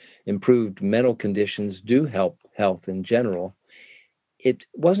and improved mental conditions do help health in general, it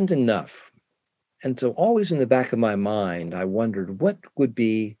wasn't enough. And so always in the back of my mind, I wondered what would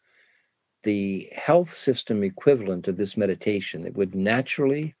be the health system equivalent of this meditation that would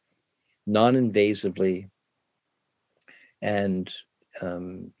naturally, non-invasively, and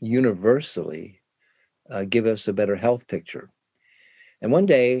universally give us a better health picture. And one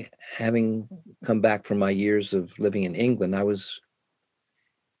day, having come back from my years of living in England, I was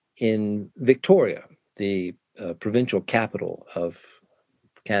in Victoria, the provincial capital of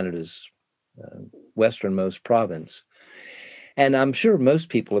Canada's westernmost province. And I'm sure most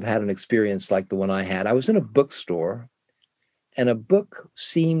people have had an experience like the one I had. I was in a bookstore, and a book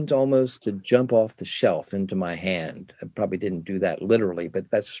seemed almost to jump off the shelf into my hand. I probably didn't do that literally, but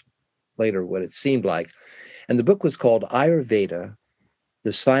that's later what it seemed like. And the book was called Ayurveda,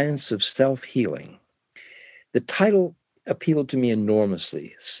 The Science of Self-Healing. The title appealed to me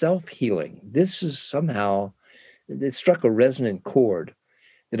enormously. Self-healing. This is somehow, it struck a resonant chord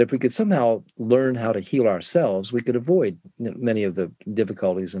that if we could somehow learn how to heal ourselves, we could avoid many of the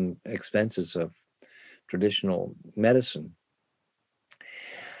difficulties and expenses of traditional medicine.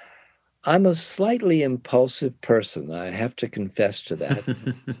 I'm a slightly impulsive person. I have to confess to that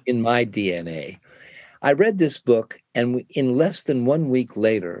in my DNA. I read this book, and in less than 1 week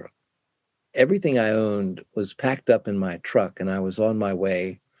later, everything I owned was packed up in my truck, and I was on my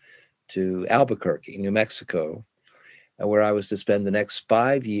way to Albuquerque, New Mexico, where I was to spend the next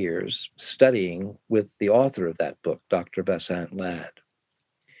 5 years studying with the author of that book, Dr. Vasant Lad.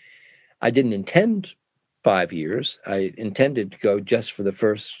 I didn't intend 5 years. I intended to go just for the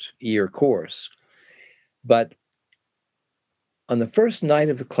first year course. But on the first night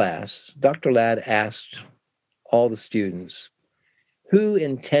of the class, Dr. Ladd asked all the students who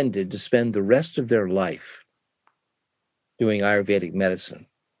intended to spend the rest of their life doing Ayurvedic medicine.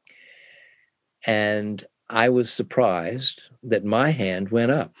 And I was surprised that my hand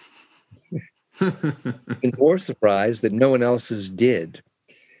went up. And more surprised that no one else's did.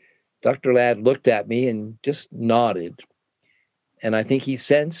 Dr. Ladd looked at me and just nodded. And I think he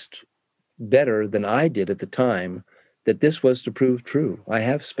sensed better than I did at the time that this was to prove true. I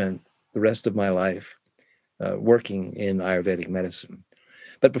have spent the rest of my life working in Ayurvedic medicine.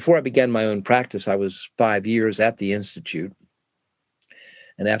 But before I began my own practice, I was 5 years at the Institute.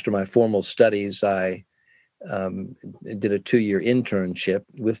 And after my formal studies, I did a 2-year internship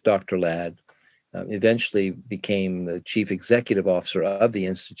with Dr. Ladd, eventually became the chief executive officer of the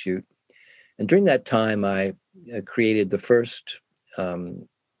Institute. And during that time, I created the first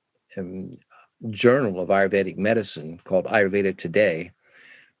journal of Ayurvedic medicine called Ayurveda Today,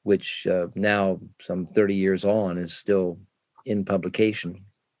 which now, some 30 years on, is still in publication.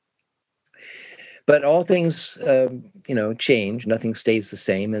 But all things, change. Nothing stays the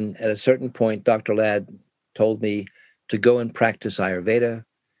same. And at a certain point, Dr. Ladd told me to go and practice Ayurveda,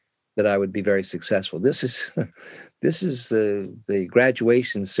 that I would be very successful. This is this is the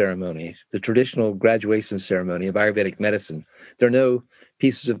graduation ceremony, the traditional graduation ceremony of Ayurvedic medicine. There are no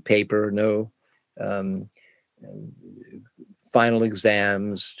pieces of paper, no um, final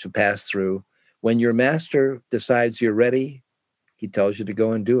exams to pass through. When your master decides you're ready, he tells you to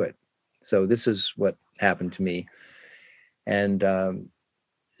go and do it. So this is what happened to me. And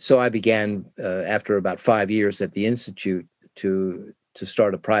so I began, after about 5 years at the Institute, to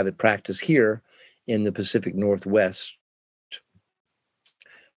start a private practice here in the Pacific Northwest.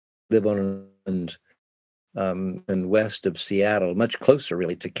 Live on and west of Seattle, much closer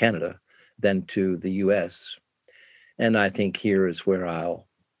really to Canada than to the U.S. And I think here is where I'll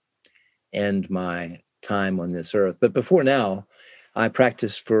end my time on this earth. But before now, I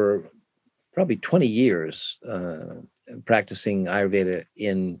practiced for probably 20 years, practicing Ayurveda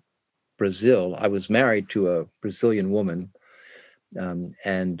in Brazil. I was married to a Brazilian woman,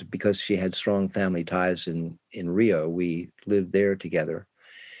 and because she had strong family ties in Rio, we lived there together.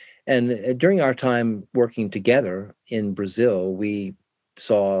 And during our time working together in Brazil, we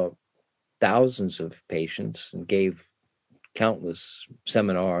saw thousands of patients and gave countless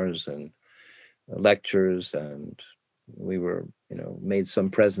seminars and lectures, and we were, made some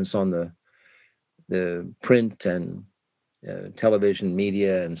presence on the print and television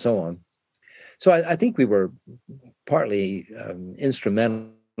media and so on. So I think we were partly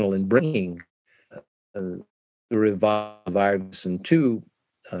instrumental in bringing the revival of Ayurveda to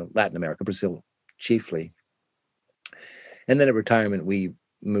Latin America, Brazil chiefly. And then at retirement, we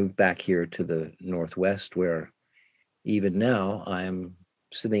moved back here to the Northwest, where even now I'm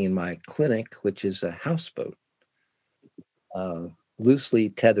sitting in my clinic, which is a houseboat, loosely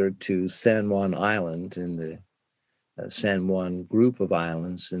tethered to San Juan Island in the San Juan group of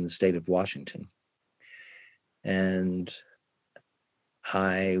islands in the state of Washington. And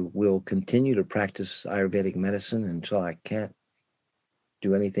I will continue to practice Ayurvedic medicine until I can't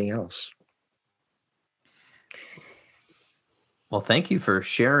do anything else. Well, thank you for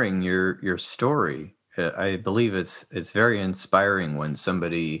sharing your story. I believe it's very inspiring when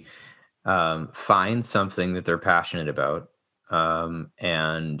somebody finds something that they're passionate about,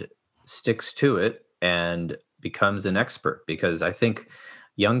 and sticks to it and becomes an expert. Because I think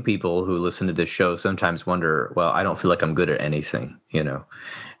young people who listen to this show sometimes wonder, well, I don't feel like I'm good at anything,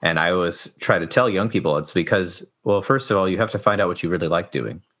 And I always try to tell young people it's because, well, first of all, you have to find out what you really like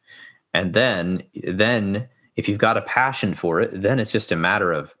doing. And then if you've got a passion for it, then it's just a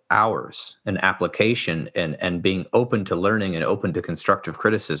matter of hours and application and being open to learning and open to constructive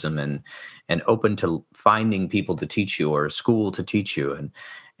criticism and open to finding people to teach you or a school to teach you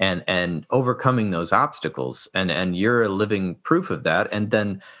and overcoming those obstacles. And you're a living proof of that. And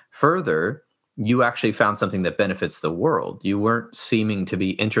then further, you actually found something that benefits the world. You weren't seeming to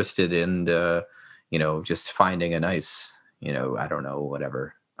be interested in, just finding a nice, I don't know,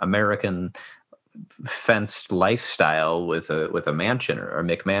 whatever, American fenced lifestyle with a mansion or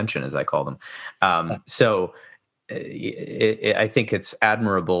McMansion, as I call them. So I think it's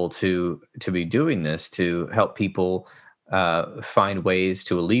admirable to be doing this to help people find ways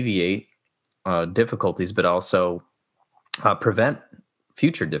to alleviate difficulties, but also prevent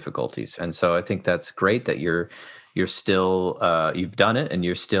future difficulties. And so I think that's great that you're still you've done it and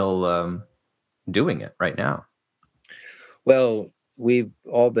you're still doing it right now. Well, we've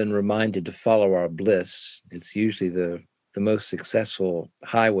all been reminded to follow our bliss. It's usually the most successful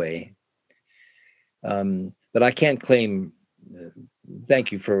highway. But I can't claim,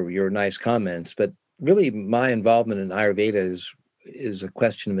 thank you for your nice comments, but really my involvement in Ayurveda is a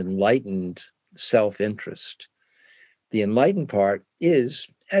question of enlightened self-interest. The enlightened part is,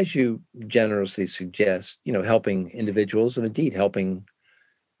 as you generously suggest, helping individuals and indeed helping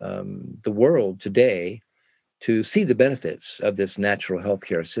the world today to see the benefits of this natural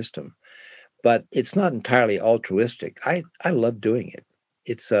healthcare system. But it's not entirely altruistic. I love doing it.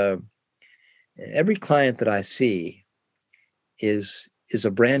 It's every client that I see is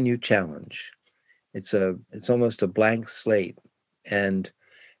a brand new challenge. It's almost a blank slate. And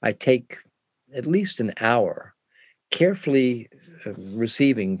I take at least an hour carefully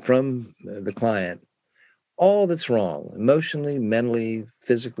receiving from the client all that's wrong, emotionally, mentally,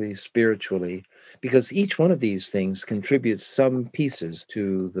 physically, spiritually, because each one of these things contributes some pieces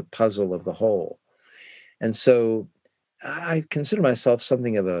to the puzzle of the whole. And so I consider myself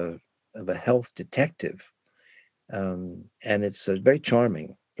something of a health detective. And it's very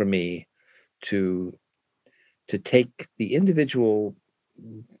charming for me to take the individual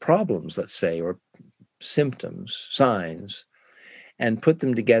problems, let's say, or symptoms, signs, and put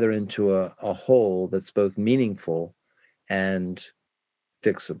them together into a whole that's both meaningful and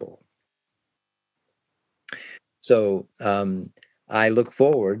fixable. So I look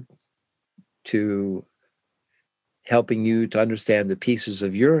forward to helping you to understand the pieces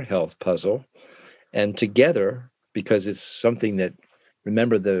of your health puzzle, and together, because it's something that,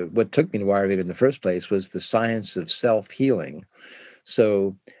 remember, what took me to Ayurveda in the first place was the science of self-healing.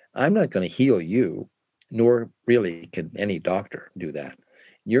 So I'm not going to heal you, nor really can any doctor do that.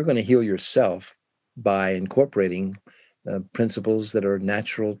 You're going to heal yourself by incorporating principles that are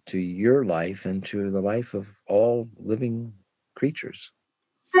natural to your life and to the life of all living creatures.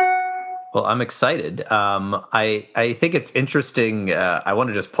 Well, I'm excited. I think it's interesting. I want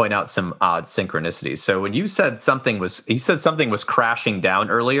to just point out some odd synchronicities. So when you said something was crashing down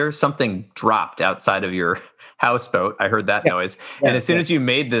earlier, something dropped outside of your houseboat. I heard that noise. And as soon as you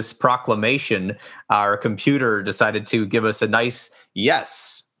made this proclamation, our computer decided to give us a nice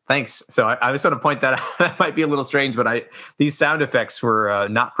yes. Thanks. So I was going to point that out. That might be a little strange, but these sound effects were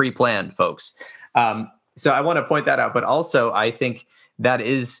not pre-planned, folks. So I want to point that out. But also, I think that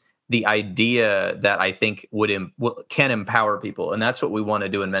is the idea that I think can empower people. And that's what we want to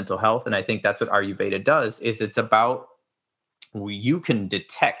do in mental health. And I think that's what Ayurveda does, is it's about, you can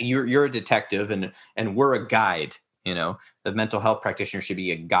detect, you're a detective and we're a guide. The mental health practitioner should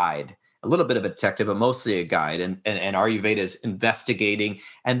be a guide, a little bit of a detective, but mostly a guide. And Ayurveda is investigating.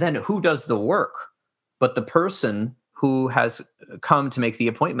 And then who does the work? But the person who has come to make the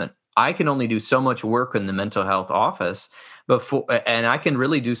appointment. I can only do so much work in the mental health office and I can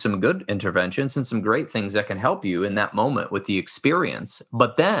really do some good interventions and some great things that can help you in that moment with the experience.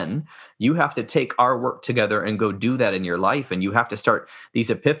 But then you have to take our work together and go do that in your life. And you have to start these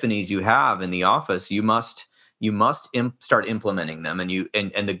epiphanies you have in the office. You must start implementing them. And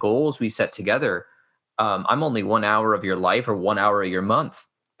the goals we set together. I'm only 1 hour of your life or 1 hour of your month.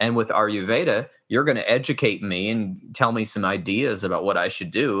 And with Ayurveda, you're going to educate me and tell me some ideas about what I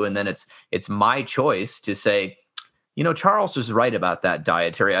should do. And then it's my choice to say, Charles was right about that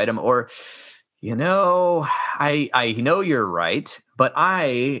dietary item, or, I know you're right, but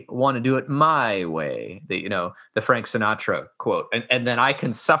I want to do it my way. The Frank Sinatra quote, and then I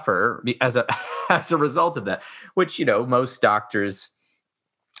can suffer as a result of that, which, most doctors,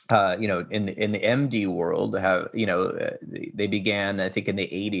 in the MD world have, they began, I think in the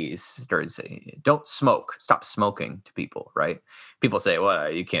 80s, started saying, don't smoke, stop smoking to people, right? People say,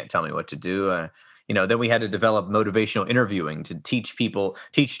 well, you can't tell me what to do. Then we had to develop motivational interviewing to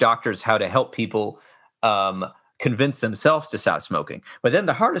teach doctors how to help people convince themselves to stop smoking. But then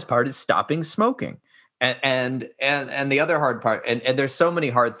the hardest part is stopping smoking. And the other hard part, and there's so many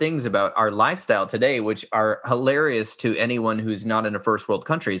hard things about our lifestyle today, which are hilarious to anyone who's not in a first world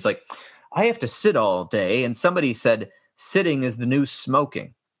country. It's like, I have to sit all day. And somebody said, sitting is the new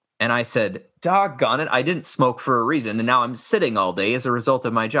smoking. And I said, doggone it, I didn't smoke for a reason. And now I'm sitting all day as a result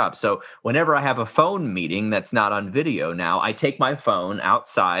of my job. So whenever I have a phone meeting that's not on video now, I take my phone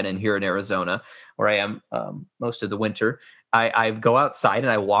outside, and here in Arizona, where I am most of the winter, I go outside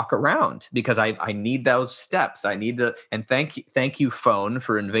and I walk around because I need those steps. And thank you, phone,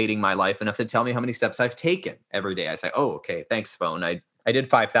 for invading my life enough to tell me how many steps I've taken every day. I say, oh, okay, thanks, phone. I did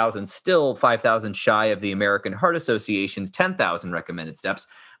 5,000, still 5,000 shy of the American Heart Association's 10,000 recommended steps,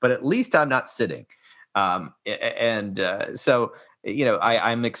 but at least I'm not sitting. So,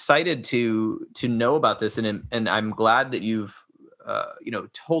 I'm excited to know about this, and I'm glad that you've,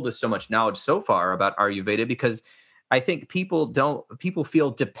 told us so much knowledge so far about Ayurveda, because I think people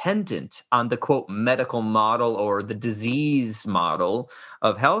feel dependent on the quote medical model or the disease model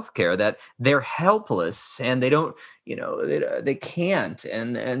of healthcare, that they're helpless and they don't, they can't,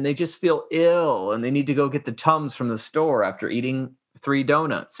 and they just feel ill and they need to go get the Tums from the store after eating 3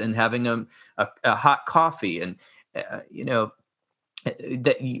 donuts and having a hot coffee, and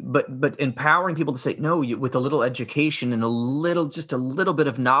but empowering people to say no, with a little education and just a little bit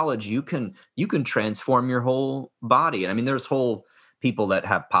of knowledge, you can transform your whole body. And I mean, there's whole people that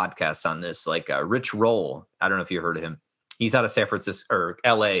have podcasts on this, like Rich Roll. I don't know if you heard of him. He's out of San Francisco or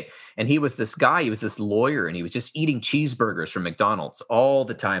LA, and he was this lawyer, and he was just eating cheeseburgers from McDonald's all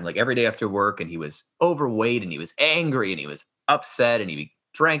the time, like every day after work. And he was overweight, and he was angry, and he was upset, and he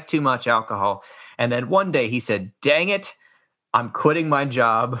drank too much alcohol. And then one day he said, dang it, I'm quitting my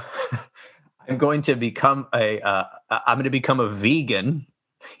job. I'm going to become a vegan,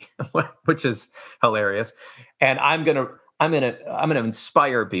 which is hilarious. And I'm going I'm gonna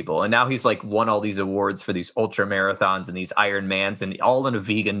inspire people. And now he's like won all these awards for these ultra marathons and these Ironmans and all in a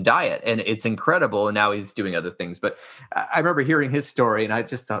vegan diet. And it's incredible. And now he's doing other things. But I remember hearing his story and I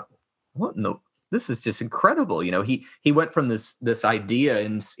just thought, what in the this is just incredible. He went from this idea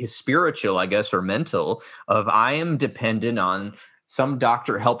in his spiritual, I guess, or mental of I am dependent on some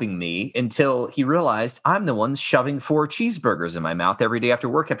doctor helping me until he realized I'm the one shoving 4 cheeseburgers in my mouth every day after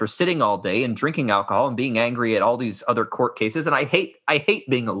work, after sitting all day and drinking alcohol and being angry at all these other court cases. And I hate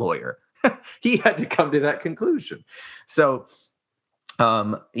being a lawyer. He had to come to that conclusion. So,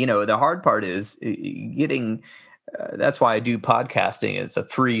 the hard part is getting, that's why I do podcasting. It's a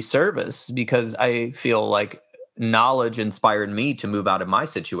free service because I feel like knowledge inspired me to move out of my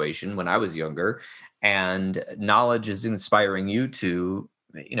situation when I was younger. And knowledge is inspiring you to,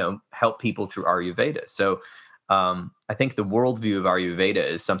 help people through Ayurveda. So I think the worldview of Ayurveda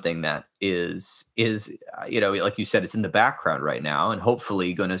is something that is, like you said, it's in the background right now, and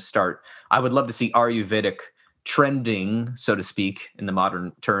hopefully going to start. I would love to see Ayurvedic trending, so to speak, in the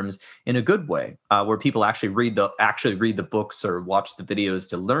modern terms, in a good way, where people actually read the books or watch the videos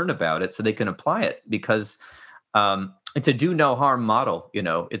to learn about it, so they can apply it. Because it's a do no harm model.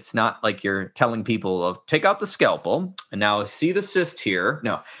 It's not like you're telling people of take out the scalpel and now see the cyst here.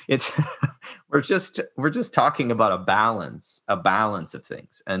 No, it's we're just talking about a balance of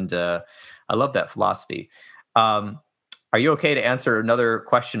things. And I love that philosophy. Are you okay to answer another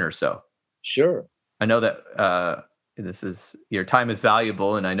question or so? Sure. I know that your time is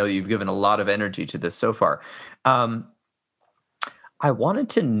valuable, and I know you've given a lot of energy to this so far. I wanted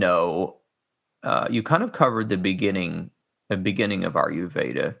to know, you kind of covered the beginning of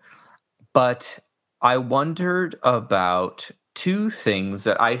Ayurveda, but I wondered about 2 things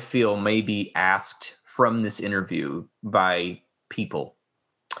that I feel may be asked from this interview by people.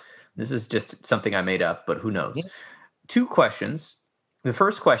 This is just something I made up, but who knows? Yeah. 2 questions. The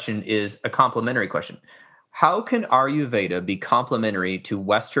first question is a complementary question. How can Ayurveda be complementary to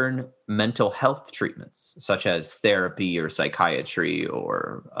Western mental health treatments, such as therapy or psychiatry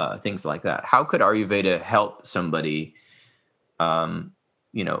or things like that? How could Ayurveda help somebody,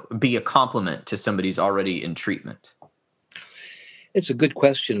 be a complement to somebody's already in treatment? It's a good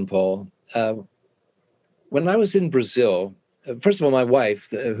question, Paul. When I was in Brazil, first of all, my wife,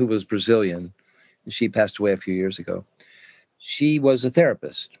 who was Brazilian, she passed away a few years ago. She was a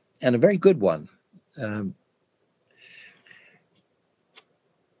therapist, and a very good one.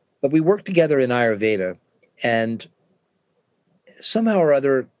 But we worked together in Ayurveda, and somehow or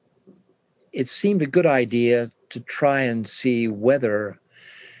other, it seemed a good idea to try and see whether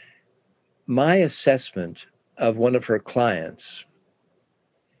my assessment of one of her clients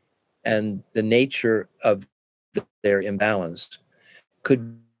and the nature of their imbalance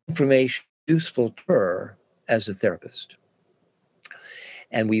could be information useful to her as a therapist.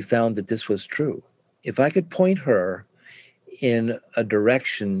 And we found that this was true. If I could point her in a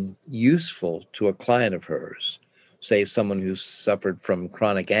direction useful to a client of hers, say someone who suffered from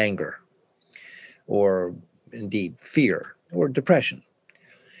chronic anger or indeed fear or depression,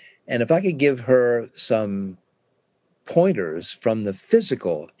 and if I could give her some pointers from the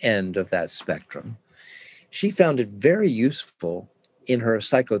physical end of that spectrum, she found it very useful in her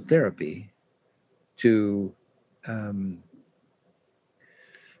psychotherapy to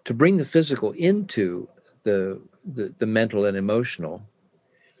bring the physical into the mental and emotional,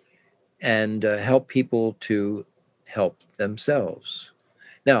 and help people to help themselves.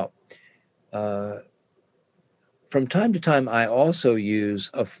 Now, from time to time, I also use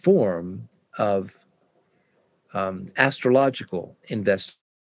a form of astrological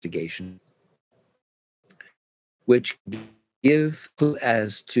investigation, which give clue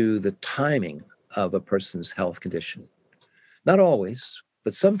as to the timing of a person's health condition. Not always,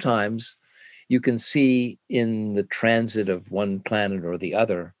 but sometimes you can see in the transit of one planet or the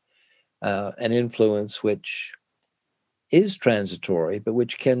other an influence which is transitory, but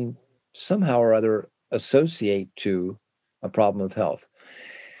which can somehow or other associate to a problem of health.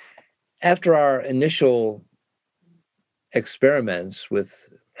 After our initial experiments with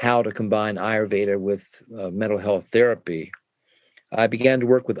how to combine Ayurveda with mental health therapy, I began to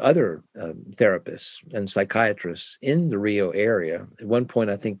work with other therapists and psychiatrists in the Rio area. At one point,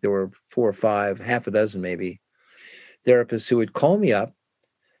 I think there were 4 or 5, half a dozen maybe, therapists who would call me up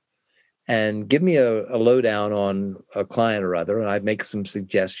and give me a lowdown on a client or other, and I'd make some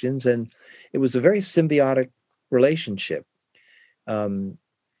suggestions. And it was a very symbiotic relationship.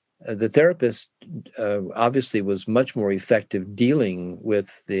 The therapist obviously was much more effective dealing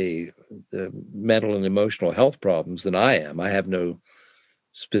with the mental and emotional health problems than I am. I have no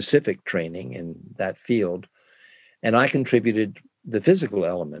specific training in that field. and I contributed the physical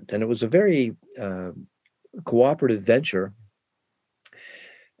element. And it was a very cooperative venture,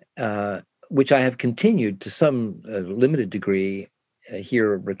 which I have continued to some limited degree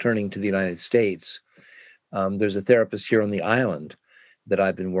here, returning to the United States. There's a therapist here on the island that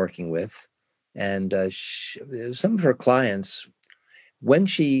I've been working with, and some of her clients, when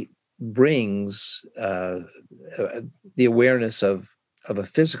she brings the awareness of a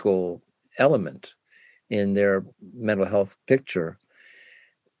physical element in their mental health picture,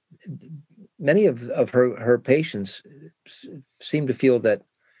 many of her patients seem to feel that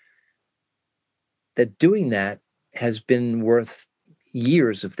doing that has been worth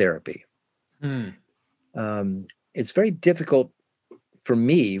years of therapy. It's very difficult for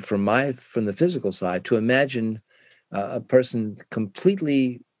me, from the physical side, to imagine a person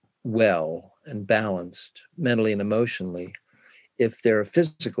completely well and balanced mentally and emotionally if their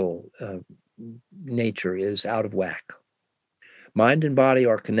physical nature is out of whack. Mind and body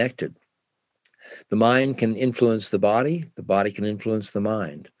are connected. The mind can influence the body can influence the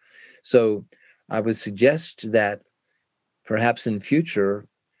mind. So I would suggest that perhaps in future,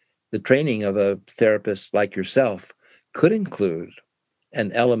 the training of a therapist like yourself could include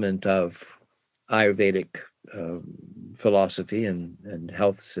an element of Ayurvedic philosophy and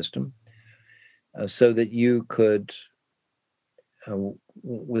health system, so that you could,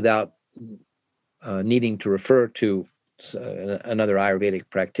 without needing to refer to another Ayurvedic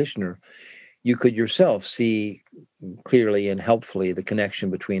practitioner, you could yourself see clearly and helpfully the connection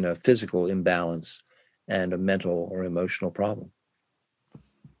between a physical imbalance and a mental or emotional problem.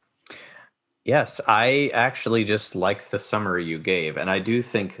 Yes, I actually just like the summary you gave. And I do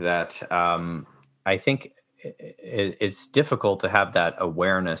think that I think it's difficult to have that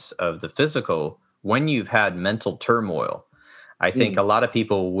awareness of the physical when you've had mental turmoil. I think a lot of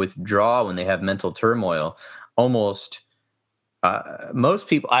people withdraw when they have mental turmoil. Almost most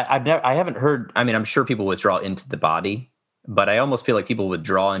people, I haven't heard. I mean, I'm sure people withdraw into the body, but I almost feel like people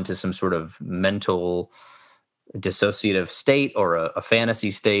withdraw into some sort of mental dissociative state, or a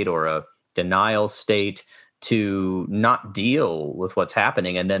fantasy state, or a denial state, to not deal with what's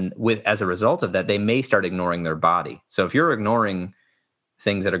happening. And then as a result of that, they may start ignoring their body. So if you're ignoring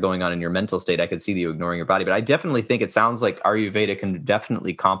things that are going on in your mental state, I could see you ignoring your body. But I definitely think it sounds like Ayurveda can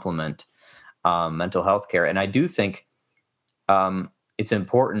definitely complement mental health care. And I do think it's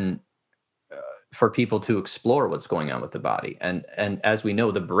important for people to explore what's going on with the body. And as we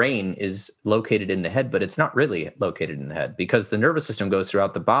know, the brain is located in the head, but it's not really located in the head, because the nervous system goes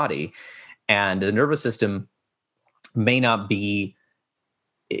throughout the body, and the nervous system may not be,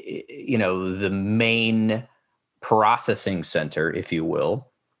 the main processing center, if you will,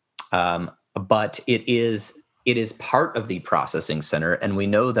 but it is part of the processing center. And we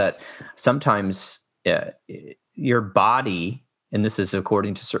know that sometimes your body, and this is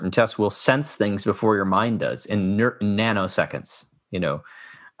according to certain tests, will sense things before your mind does in nanoseconds.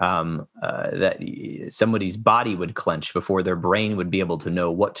 That somebody's body would clench before their brain would be able to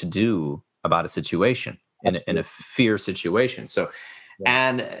know what to do about a situation in a fear situation. So,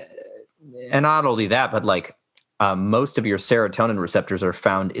 and not only that, but like most of your serotonin receptors are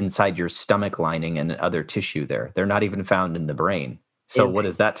found inside your stomach lining and other tissue there. They're not even found in the brain. So what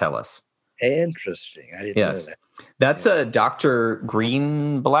does that tell us? Interesting. I didn't know that. That's Dr.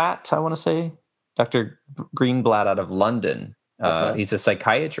 Greenblatt, I want to say. Dr. Greenblatt out of London. He's a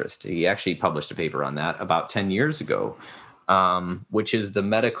psychiatrist. He actually published a paper on that about 10 years ago, which is the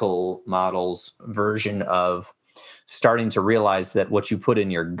medical model's version of starting to realize that what you put in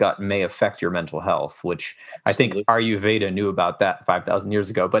your gut may affect your mental health, which Absolutely. I think Ayurveda knew about that 5,000 years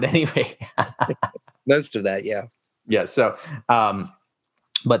ago. But anyway. Most of that, yeah. Yeah, so...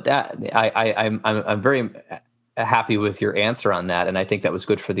 but that I'm very happy with your answer on that, and I think that was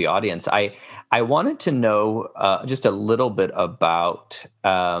good for the audience. I wanted to know just a little bit about,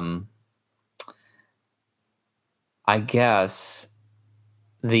 I guess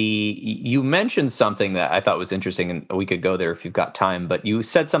you mentioned something that I thought was interesting, and we could go there if you've got time. But you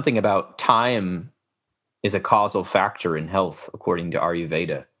said something about time is a causal factor in health, according to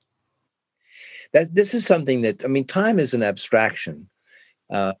Ayurveda. This is something that, time is an abstraction.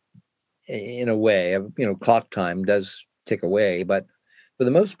 In a way, clock time does tick away, but for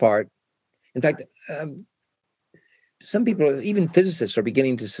the most part, in fact, some people, even physicists, are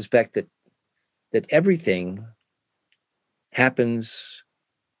beginning to suspect that everything happens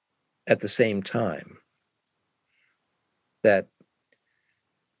at the same time. That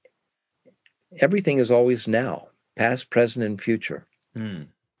everything is always now, past, present, and future.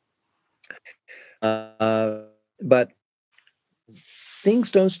 But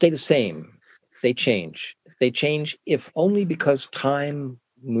things don't stay the same. They change. They change if only because time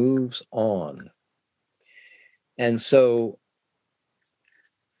moves on. And so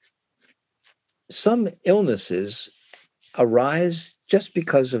some illnesses arise just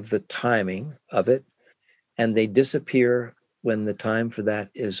because of the timing of it, and they disappear when the time for that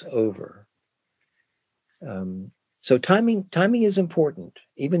is over. So timing is important,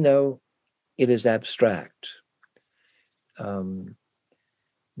 even though it is abstract. I'm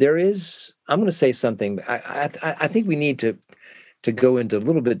going to say something. I think we need to go into a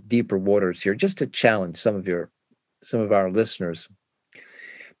little bit deeper waters here, just to challenge some of our listeners.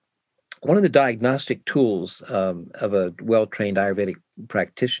 One of the diagnostic tools of a well-trained Ayurvedic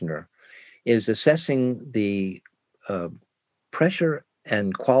practitioner is assessing the pressure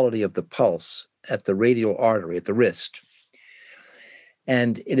and quality of the pulse at the radial artery at the wrist.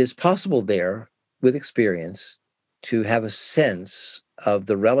 And it is possible there, with experience, to have a sense of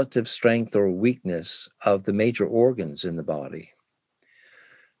the relative strength or weakness of the major organs in the body.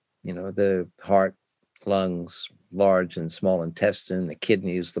 The heart, lungs, large and small intestine, the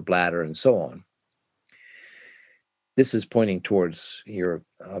kidneys, the bladder, and so on. This is pointing towards your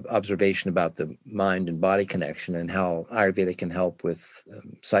observation about the mind and body connection and how Ayurveda can help with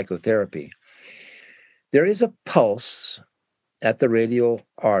psychotherapy. There is a pulse at the radial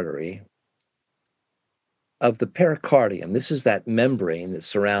artery of the pericardium. This is that membrane that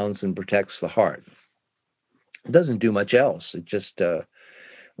surrounds and protects the heart. It doesn't do much else. It's just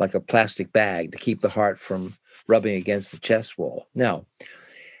like a plastic bag to keep the heart from rubbing against the chest wall. Now,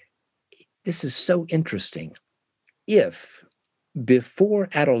 this is so interesting. If before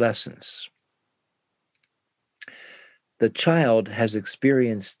adolescence, the child has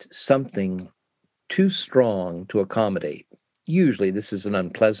experienced something too strong to accommodate, usually this is an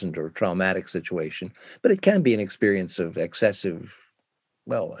unpleasant or traumatic situation, but it can be an experience of excessive,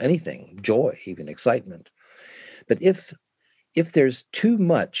 anything, joy, even excitement. But if there's too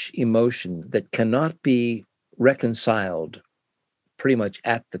much emotion that cannot be reconciled pretty much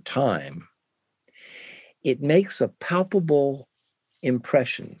at the time, it makes a palpable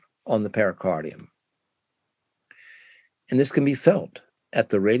impression on the pericardium. And this can be felt at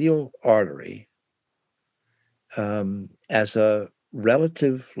the radial artery as a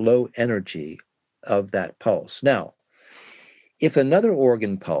relative low energy of that pulse. Now, if another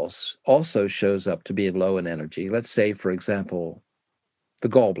organ pulse also shows up to be low in energy, let's say, for example, the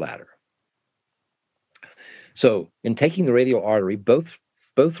gallbladder. So in taking the radial artery, both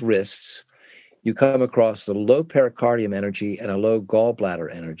wrists, you come across a low pericardium energy and a low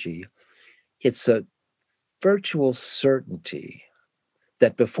gallbladder energy. It's a virtual certainty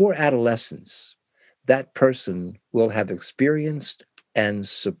that before adolescence, that person will have experienced and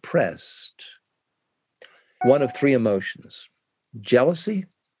suppressed one of three emotions: jealousy,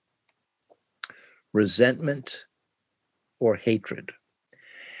 resentment, or hatred.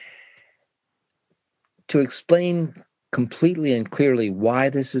 To explain completely and clearly why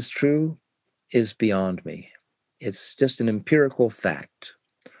this is true is beyond me. It's just an empirical fact.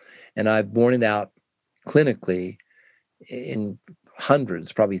 And I've borne it out clinically in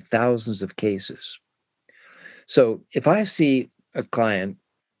hundreds, probably thousands of cases. So if I see a client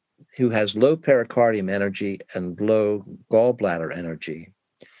who has low pericardium energy and low gallbladder energy,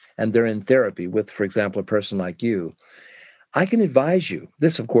 and they're in therapy with, for example, a person like you, I can advise you,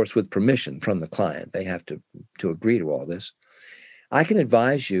 this of course with permission from the client, they have to agree to all this. I can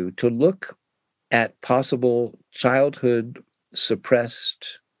advise you to look at possible childhood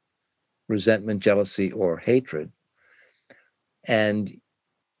suppressed resentment, jealousy, or hatred. And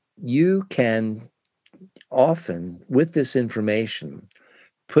you can often, with this information,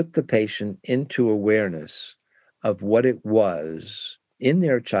 put the patient into awareness of what it was in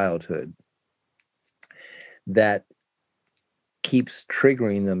their childhood that keeps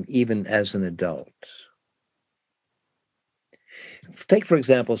triggering them even as an adult. Take, for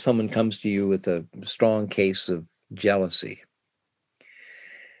example, someone comes to you with a strong case of jealousy.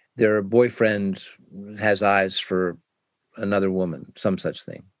 Their boyfriend has eyes for another woman, some such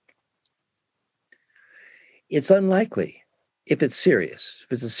thing. It's unlikely, if it's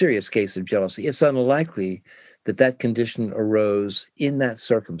a serious case of jealousy, it's unlikely that condition arose in that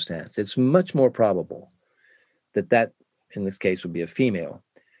circumstance. It's much more probable that, in this case, would be a female,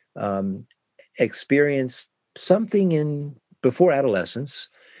 experienced something before adolescence.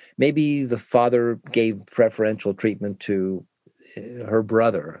 Maybe the father gave preferential treatment to her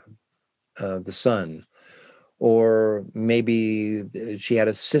brother, the son, or maybe she had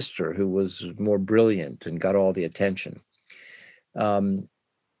a sister who was more brilliant and got all the attention. And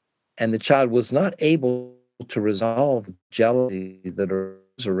the child was not able to resolve jealousy that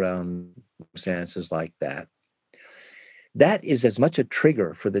arose around circumstances like that, that is as much a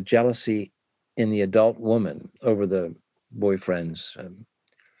trigger for the jealousy in the adult woman over the boyfriend's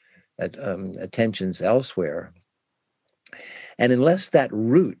attentions elsewhere. And unless that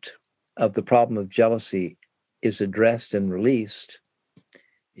root of the problem of jealousy is addressed and released,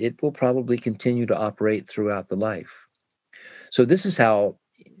 it will probably continue to operate throughout the life. So this is how,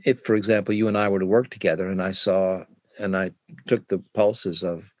 if, for example, you and I were to work together and I took the pulses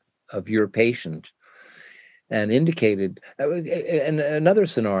of your patient and indicated, and another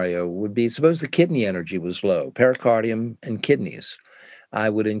scenario would be, suppose the kidney energy was low, pericardium and kidneys. I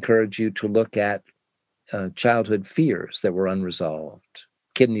would encourage you to look at childhood fears that were unresolved,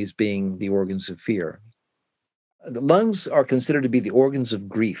 kidneys being the organs of fear. The lungs are considered to be the organs of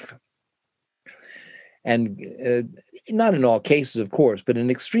grief. And not in all cases, of course, but in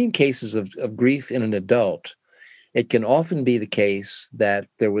extreme cases of grief in an adult, it can often be the case that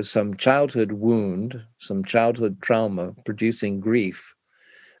there was some childhood wound, some childhood trauma producing grief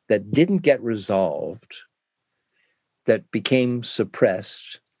that didn't get resolved, that became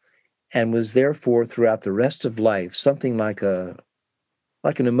suppressed, and was therefore throughout the rest of life something like an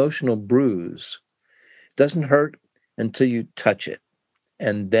emotional bruise. Doesn't hurt until you touch it,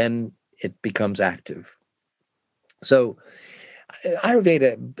 and then it becomes active. So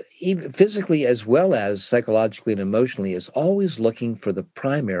Ayurveda, even physically as well as psychologically and emotionally, is always looking for the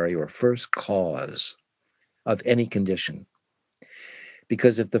primary or first cause of any condition.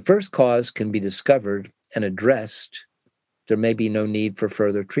 Because if the first cause can be discovered and addressed, there may be no need for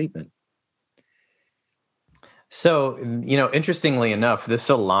further treatment. So, interestingly enough, this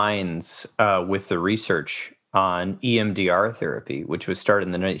aligns with the research on EMDR therapy, which was started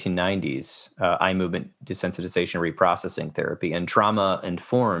in the 1990s, eye movement desensitization reprocessing therapy, and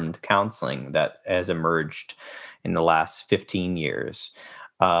trauma-informed counseling that has emerged in the last 15 years,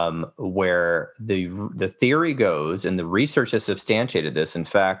 where the theory goes, and the research has substantiated this. In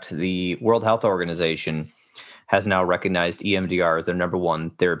fact, the World Health Organization has now recognized EMDR as their number one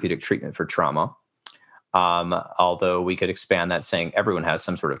therapeutic treatment for trauma. Although we could expand that saying everyone has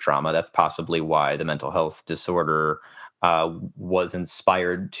some sort of trauma. That's possibly why the mental health disorder was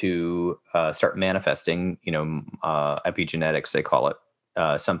inspired to start manifesting, epigenetics, they call it.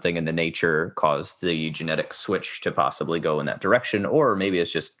 Something in the nature caused the genetic switch to possibly go in that direction, or maybe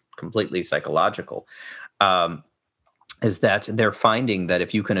it's just completely psychological. Is that they're finding that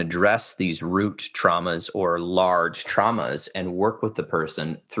if you can address these root traumas or large traumas and work with the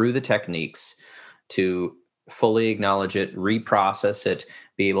person through the techniques to fully acknowledge it, reprocess it,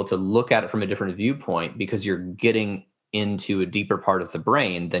 be able to look at it from a different viewpoint, because you're getting into a deeper part of the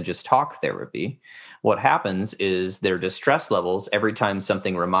brain than just talk therapy. What happens is their distress levels, every time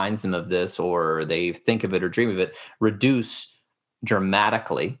something reminds them of this or they think of it or dream of it, reduce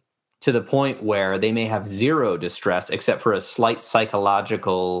dramatically to the point where they may have zero distress except for a slight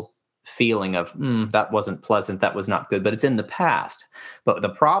psychological feeling of that wasn't pleasant, that was not good, but it's in the past. But the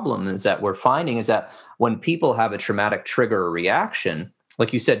problem is that we're finding is that when people have a traumatic trigger or reaction,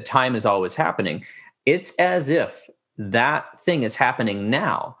 like you said, time is always happening. It's as if that thing is happening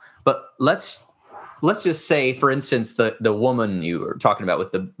now. But let's just say, for instance, the woman you were talking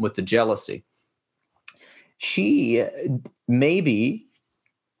about with the jealousy, she may be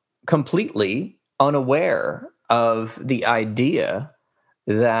completely unaware of the idea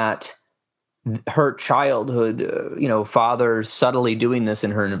that her childhood, father subtly doing this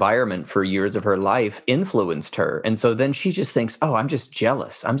in her environment for years of her life influenced her. And so then she just thinks, oh, I'm just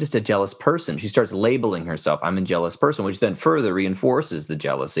jealous. I'm just a jealous person. She starts labeling herself, I'm a jealous person, which then further reinforces the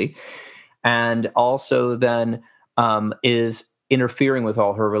jealousy. And also then is interfering with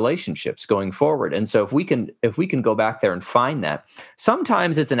all her relationships going forward. And so if we can go back there and find that,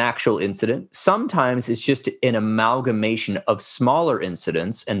 sometimes it's an actual incident, sometimes it's just an amalgamation of smaller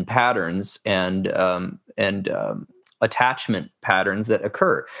incidents and patterns and attachment patterns that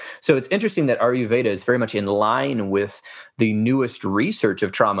occur. So it's interesting that Ayurveda is very much in line with the newest research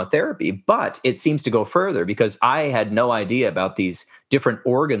of trauma therapy, but it seems to go further, because I had no idea about these different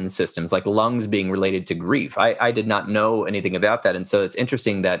organ systems, like lungs being related to grief. I did not know anything about that. And so it's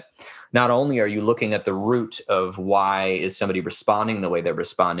interesting that not only are you looking at the root of why is somebody responding the way they're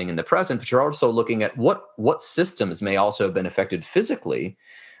responding in the present, but you're also looking at what systems may also have been affected physically.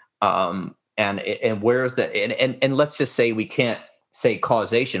 And where's that? And let's just say we can't say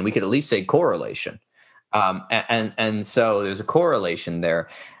causation. We could at least say correlation. And so there's a correlation there.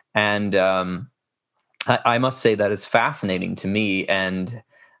 And I must say that is fascinating to me. And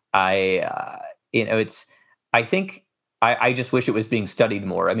I think I just wish it was being studied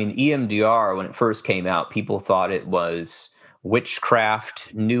more. I mean, EMDR, when it first came out, people thought it was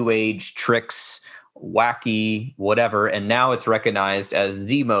witchcraft, new age tricks, wacky, whatever. And now it's recognized as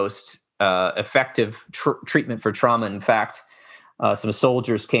the most effective treatment for trauma. In fact, some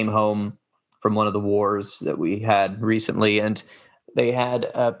soldiers came home from one of the wars that we had recently, and they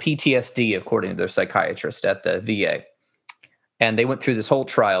had PTSD, according to their psychiatrist at the VA. And they went through this whole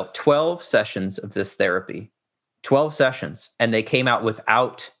trial, 12 sessions of this therapy, 12 sessions, and they came out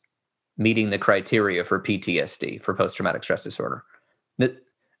without meeting the criteria for PTSD, for post-traumatic stress disorder.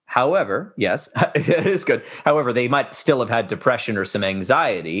 However, yes, it is good. However, they might still have had depression or some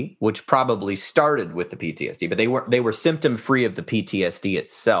anxiety, which probably started with the PTSD, but they were symptom-free of the PTSD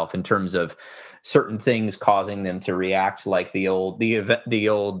itself in terms of certain things causing them to react, like the old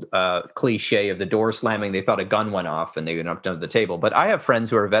cliche of the door slamming. They thought a gun went off and they went up to the table. But I have friends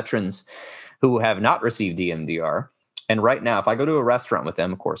who are veterans who have not received EMDR. And right now, if I go to a restaurant with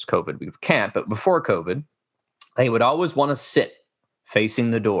them, of course, COVID, we can't, but before COVID, they would always want to sit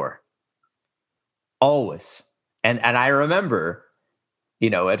facing the door. Always. And I remember,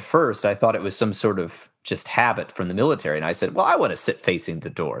 at first I thought it was some sort of just habit from the military. And I said, well, I want to sit facing the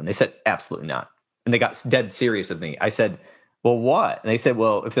door. And they said, absolutely not. And they got dead serious with me. I said, well, what? And they said,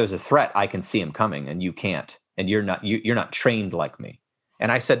 well, if there's a threat, I can see him coming and you can't. And you're not trained like me.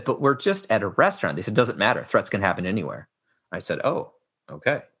 And I said, but we're just at a restaurant. They said, doesn't matter. Threats can happen anywhere. I said, oh,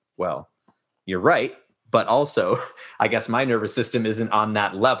 okay. Well, you're right. But also, I guess my nervous system isn't on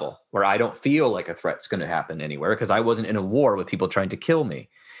that level where I don't feel like a threat's going to happen anywhere because I wasn't in a war with people trying to kill me.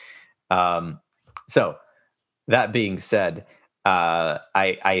 So that being said,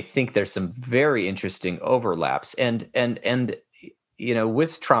 I think there's some very interesting overlaps. And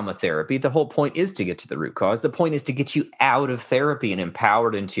with trauma therapy, the whole point is to get to the root cause. The point is to get you out of therapy and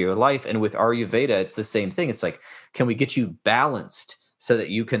empowered into your life. And with Ayurveda, it's the same thing. It's like, can we get you balanced so that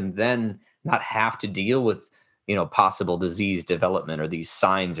you can then not have to deal with, possible disease development or these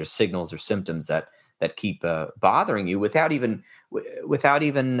signs or signals or symptoms that keep bothering you without even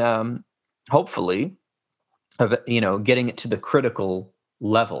hopefully, getting it to the critical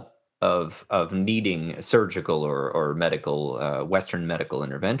level of needing surgical or medical, Western medical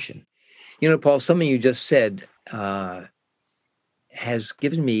intervention. Paul, something you just said has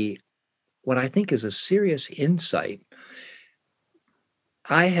given me what I think is a serious insight.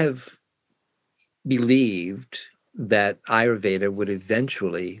 I have believed that Ayurveda would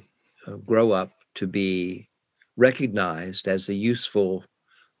eventually grow up to be recognized as a useful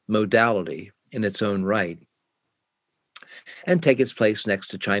modality in its own right and take its place next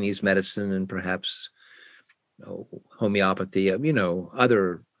to Chinese medicine and perhaps homeopathy,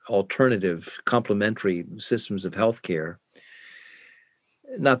 other alternative complementary systems of healthcare.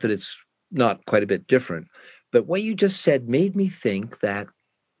 Not that it's not quite a bit different, but what you just said made me think that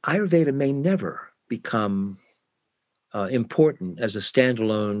Ayurveda may never become important as a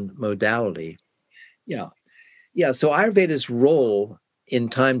standalone modality. Yeah. So Ayurveda's role in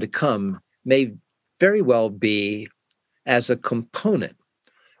time to come may very well be as a component,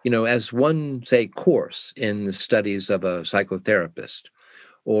 as one, say, course in the studies of a psychotherapist,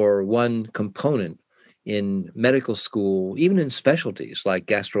 or one component in medical school, even in specialties like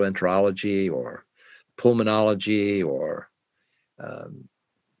gastroenterology or pulmonology or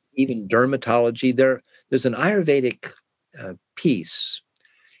even dermatology. There's an Ayurvedic piece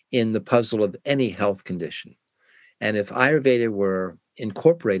in the puzzle of any health condition. And if Ayurveda were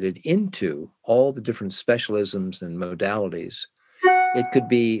incorporated into all the different specialisms and modalities,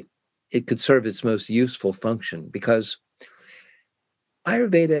 it could serve its most useful function, because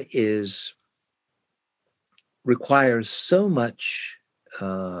Ayurveda requires so much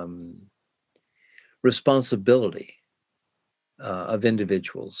responsibility of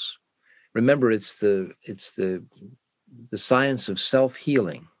individuals. Remember, it's the science of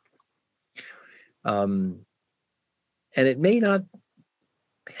self-healing, and it may not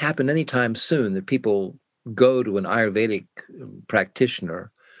happen anytime soon that people go to an Ayurvedic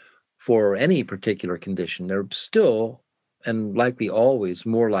practitioner for any particular condition. They're still, and likely always,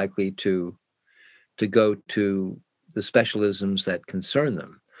 more likely to go to the specialisms that concern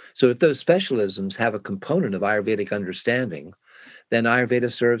them. So if those specialisms have a component of Ayurvedic understanding, then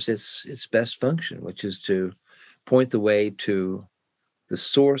Ayurveda serves its best function, which is to point the way to the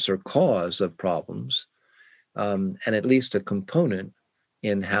source or cause of problems, and at least a component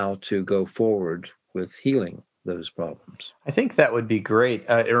in how to go forward with healing those problems. I think that would be great.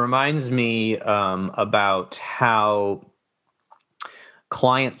 It reminds me about how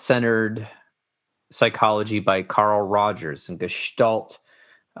client-centered psychology by Carl Rogers and Gestalt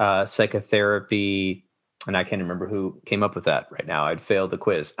psychotherapy, and I can't remember who came up with that right now. I'd failed the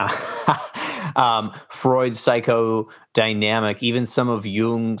quiz. Freud's psychodynamic, even some of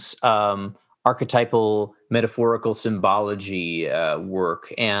Jung's archetypal metaphorical symbology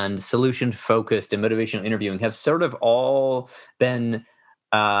work, and solution-focused and motivational interviewing have sort of all been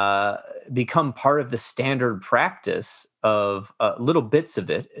become part of the standard practice of little bits of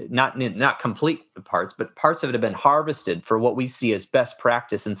it, not complete parts, but parts of it have been harvested for what we see as best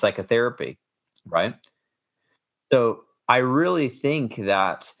practice in psychotherapy, right? So I really think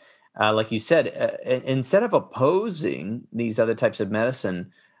that, like you said, instead of opposing these other types of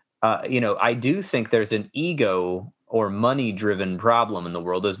medicine, I do think there's an ego or money-driven problem in the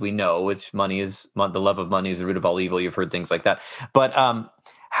world, as we know, which the love of money is the root of all evil. You've heard things like that. But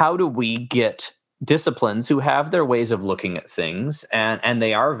how do we get disciplines who have their ways of looking at things, and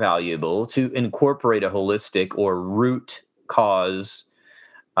they are valuable, to incorporate a holistic or root cause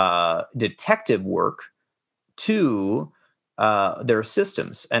detective work to their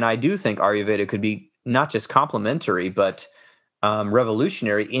systems? And I do think Ayurveda could be not just complementary, but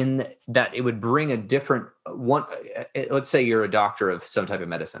revolutionary in that it would bring a different one. Let's say you're a doctor of some type of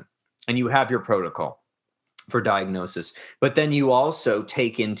medicine and you have your protocol for diagnosis, but then you also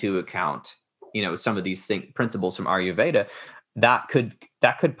take into account, some of these principles from Ayurveda that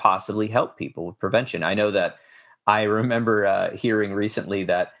could possibly help people with prevention. I know that I remember hearing recently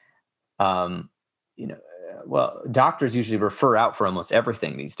that, you know, well, doctors usually refer out for almost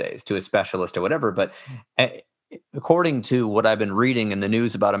everything these days to a specialist or whatever. But uh, according to what I've been reading in the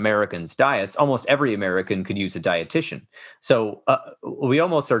news about Americans' diets, almost every American could use a dietitian. So we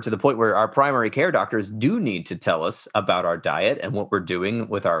almost are to the point where our primary care doctors do need to tell us about our diet and what we're doing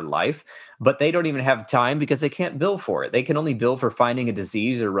with our life, but they don't even have time because they can't bill for it. They can only bill for finding a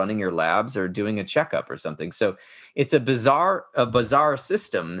disease or running your labs or doing a checkup or something. So it's a bizarre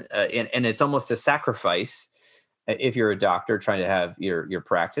system, and it's almost a sacrifice if you're a doctor trying to have your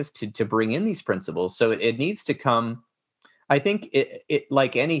practice to bring in these principles. So it needs to come. I think it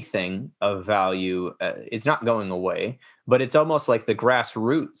like anything of value, it's not going away, but it's almost like the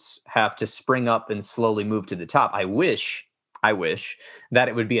grassroots have to spring up and slowly move to the top. I wish that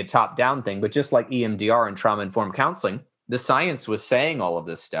it would be a top down thing, but just like EMDR and trauma informed counseling, the science was saying all of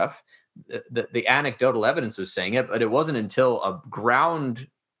this stuff. The anecdotal evidence was saying it, but it wasn't until a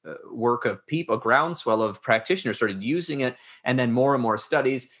work of people, a groundswell of practitioners started using it, and then more and more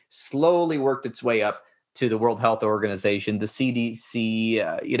studies slowly worked its way up to the World Health Organization, the CDC,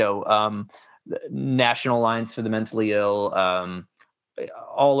 the National Alliance for the Mentally Ill,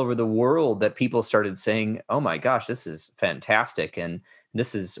 all over the world, that people started saying, "Oh my gosh, this is fantastic, and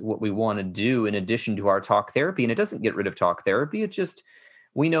this is what we want to do in addition to our talk therapy." And it doesn't get rid of talk therapy. It just,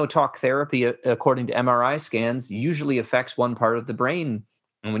 we know talk therapy, according to MRI scans, usually affects one part of the brain.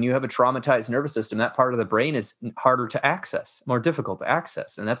 And when you have a traumatized nervous system, that part of the brain is harder to access, more difficult to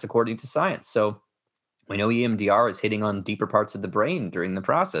access. And that's according to science. So we know EMDR is hitting on deeper parts of the brain during the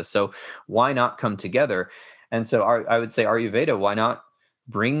process. So why not come together? And so I would say Ayurveda, why not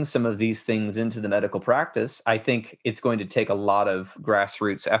bring some of these things into the medical practice? I think it's going to take a lot of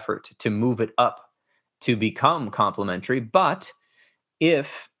grassroots effort to move it up to become complementary. But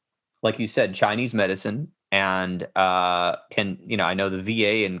if, like you said, Chinese medicine and I know the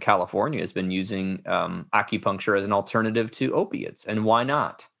VA in California has been using acupuncture as an alternative to opiates, and why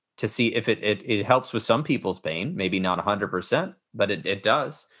not? To see if it helps with some people's pain, maybe not 100%, but it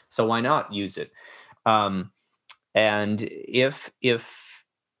does. So why not use it? And if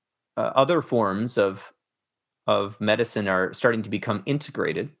other forms of medicine are starting to become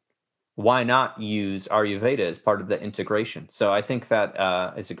integrated, why not use Ayurveda as part of the integration? So I think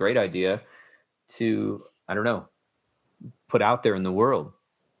that is a great idea to, I don't know, put out there in the world.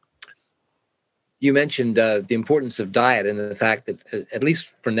 You mentioned the importance of diet and the fact that, at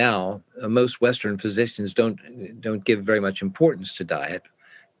least for now, most Western physicians don't give very much importance to diet.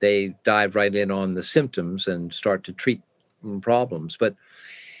 They dive right in on the symptoms and start to treat problems. But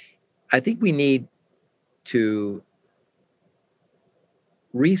I think we need to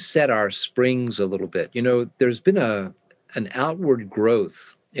reset our springs a little bit. There's been an outward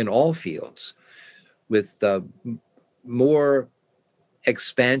growth in all fields with more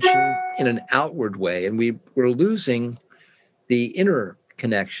expansion in an outward way, and we're losing the inner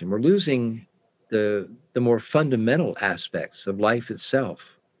connection. We're losing the more fundamental aspects of life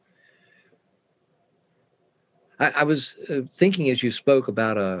itself. I was thinking as you spoke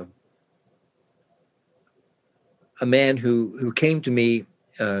about a man who came to me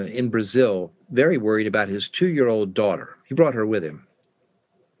in Brazil, very worried about his 2-year-old daughter. He brought her with him.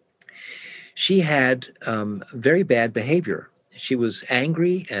 She had very bad behavior. She was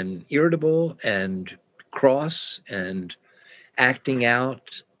angry and irritable and cross and acting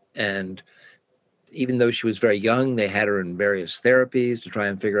out and even though she was very young, they had her in various therapies to try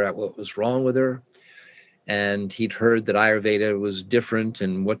and figure out what was wrong with her. And he'd heard that Ayurveda was different,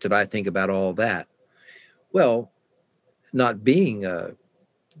 and what did I think about all that? Well, not being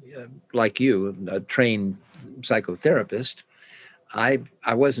like you, a trained psychotherapist, I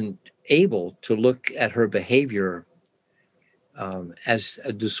wasn't able to look at her behavior as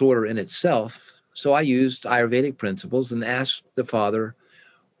a disorder in itself. So I used Ayurvedic principles and asked the father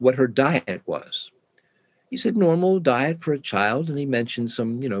what her diet was. He said normal diet for a child, and he mentioned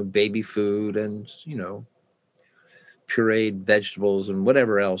some, baby food and, pureed vegetables and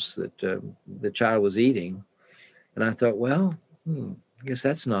whatever else that the child was eating. And I thought, well, I guess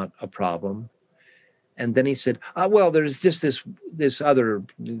that's not a problem. And then he said, well, there's just this other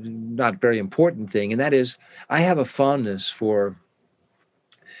not very important thing, and that is I have a fondness for,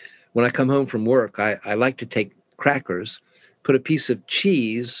 when I come home from work, I like to take crackers, put a piece of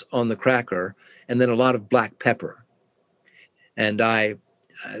cheese on the cracker, and then a lot of black pepper. And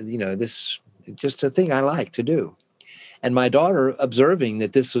this just a thing I like to do. And my daughter, observing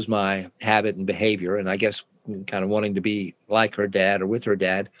that this was my habit and behavior, and I guess kind of wanting to be like her dad or with her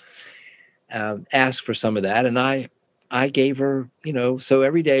dad, asked for some of that. And I gave her, so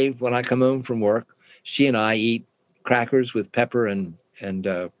every day when I come home from work, she and I eat crackers with pepper and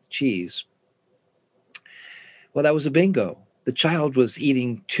cheese. Well, that was a bingo. The child was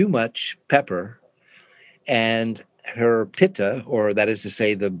eating too much pepper, and her pitta, or that is to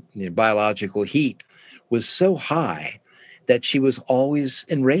say the biological heat, was so high that she was always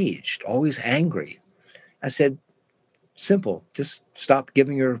enraged, always angry. I said, simple, just stop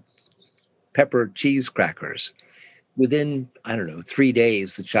giving her pepper cheese crackers. Within, 3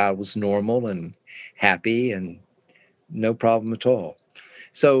 days, the child was normal and happy and no problem at all.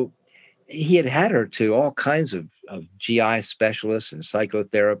 So he had her to all kinds of GI specialists and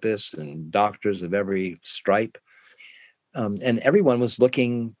psychotherapists and doctors of every stripe. And everyone was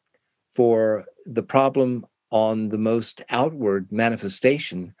looking for the problem on the most outward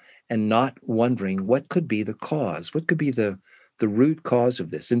manifestation and not wondering what could be the cause, what could be the root cause of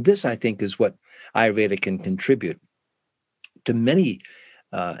this. And this, I think, is what Ayurveda can contribute to many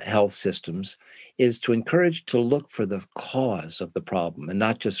health systems, is to encourage to look for the cause of the problem and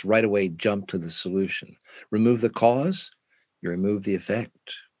not just right away jump to the solution. Remove the cause, you remove the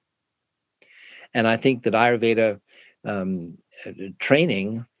effect. And I think that Ayurveda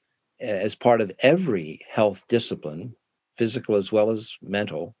training as part of every health discipline, physical as well as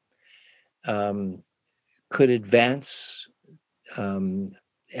mental, could advance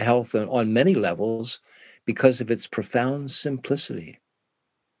health on many levels because of its profound simplicity,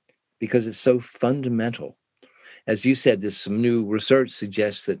 because it's so fundamental. As you said, there's some new research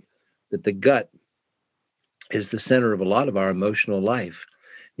suggests that the gut is the center of a lot of our emotional life,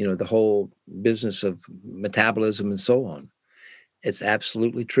 the whole business of metabolism and so on. It's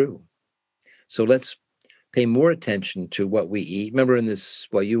absolutely true. So let's pay more attention to what we eat. Remember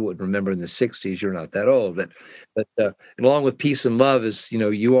you would remember in the 60s, you're not that old, but along with peace and love is,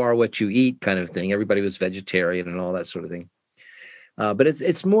 you are what you eat kind of thing. Everybody was vegetarian and all that sort of thing. But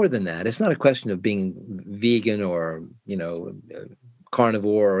it's more than that. It's not a question of being vegan or,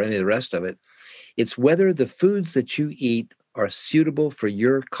 carnivore or any of the rest of it. It's whether the foods that you eat are suitable for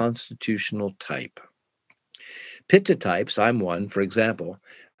your constitutional type. Pitta types, I'm one, for example,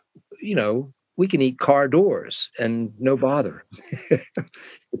 we can eat car doors and no bother.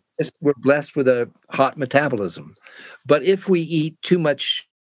 We're blessed with a hot metabolism. But if we eat too much,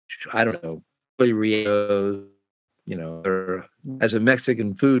 I don't know, burritos, or as a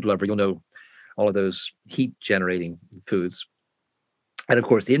Mexican food lover, you'll know all of those heat generating foods. And of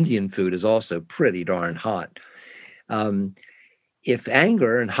course, Indian food is also pretty darn hot. If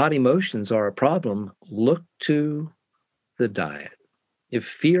anger and hot emotions are a problem, look to the diet. If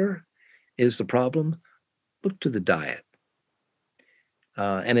fear is the problem, look to the diet.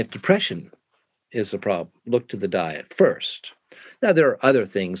 And if depression is the problem, look to the diet first. Now, there are other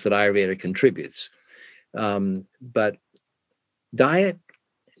things that Ayurveda contributes, but diet,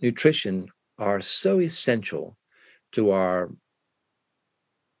 nutrition are so essential to our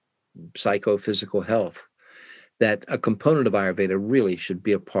psychophysical health that a component of Ayurveda really should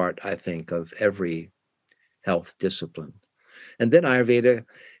be a part, I think, of every health discipline. And then Ayurveda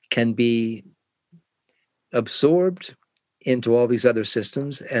can be absorbed into all these other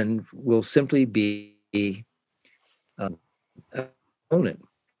systems and will simply be a component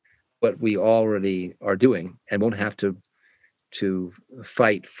what we already are doing and won't have to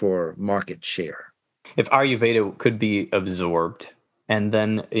fight for market share. If Ayurveda could be absorbed, and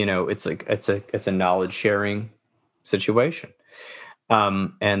then it's a knowledge sharing situation.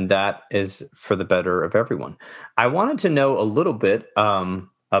 And that is for the better of everyone. I wanted to know a little bit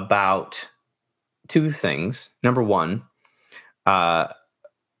about two things. Number one, uh,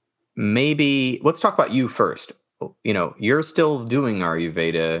 maybe let's talk about you first. You're still doing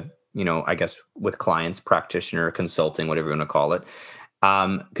Ayurveda, I guess with clients, practitioner, consulting, whatever you want to call it.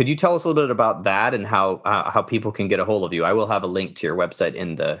 Could you tell us a little bit about that and how people can get a hold of you? I will have a link to your website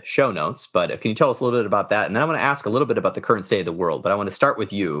in the show notes, but can you tell us a little bit about that? And then I want to ask a little bit about the current state of the world, but I want to start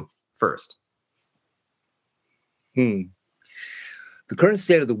with you first. The current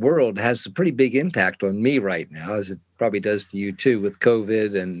state of the world has a pretty big impact on me right now, as it probably does to you too, with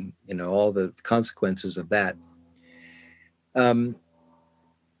COVID and all the consequences of that.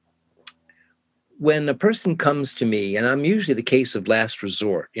 When a person comes to me, and I'm usually the case of last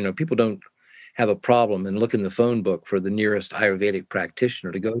resort, people don't have a problem and look in the phone book for the nearest Ayurvedic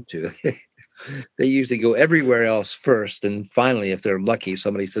practitioner to go to. They usually go everywhere else first. And finally, if they're lucky,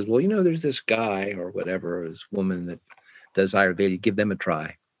 somebody says, well, there's this guy or whatever, this woman that does Ayurveda, give them a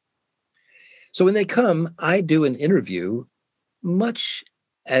try. So when they come, I do an interview, much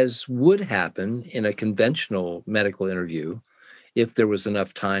as would happen in a conventional medical interview, if there was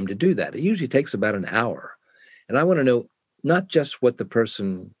enough time to do that. It usually takes about an hour. And I want to know not just what the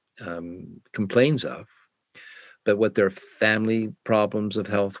person complains of, but what their family problems of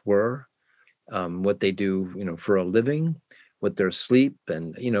health were, what they do, for a living, what their sleep,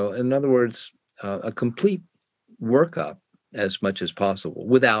 and, in other words, a complete workup as much as possible,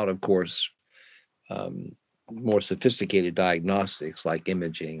 without, of course, more sophisticated diagnostics like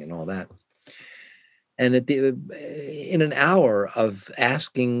imaging and all that. And in an hour of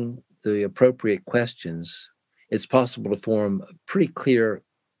asking the appropriate questions, it's possible to form a pretty clear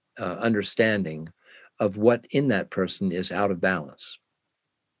understanding of what in that person is out of balance.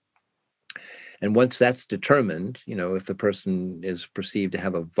 And once that's determined, if the person is perceived to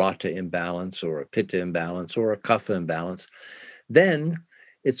have a vata imbalance or a pitta imbalance or a kapha imbalance, then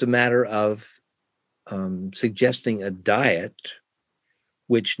it's a matter of suggesting a diet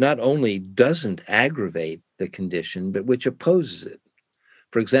which not only doesn't aggravate the condition, but which opposes it.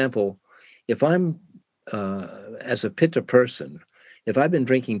 For example, if I'm, as a pitta person, if I've been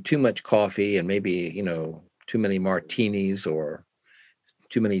drinking too much coffee and maybe, too many martinis or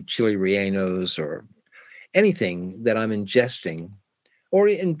too many chili rellenos or anything that I'm ingesting, or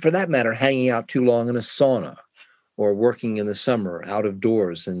for that matter, hanging out too long in a sauna or working in the summer out of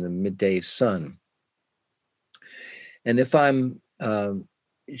doors in the midday sun. And if I'm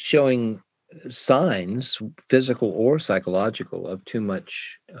showing signs, physical or psychological, of too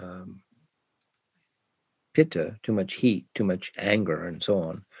much pitta, too much heat, too much anger, and so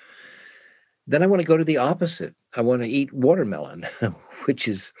on, then I want to go to the opposite. I want to eat watermelon, which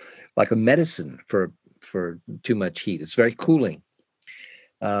is like a medicine for too much heat. It's very cooling.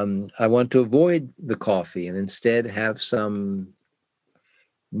 I want to avoid the coffee and instead have some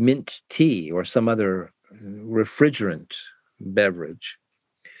mint tea or some other refrigerant beverage.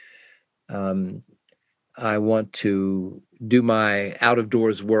 I want to do my out of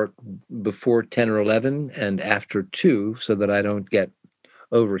doors work before 10 or 11 and after 2 so that I don't get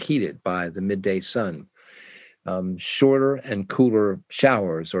overheated by the midday sun. Shorter and cooler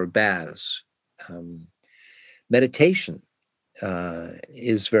showers or baths. Meditation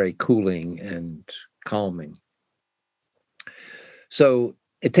is very cooling and calming. So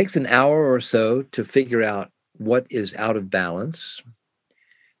it takes an hour or so to figure out what is out of balance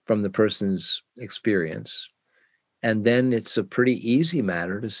from the person's experience. And then it's a pretty easy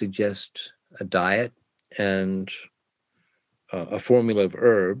matter to suggest a diet and a formula of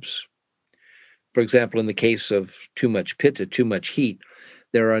herbs. For example, in the case of too much pitta, too much heat,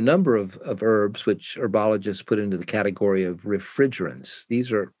 there are a number of herbs which herbologists put into the category of refrigerants.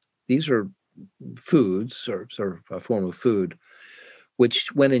 These are foods or a form of food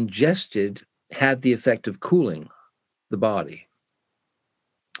which, when ingested, have the effect of cooling the body.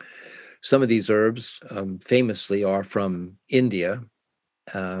 Some of these herbs, famously, are from India.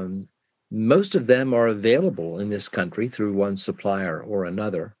 Most of them are available in this country through one supplier or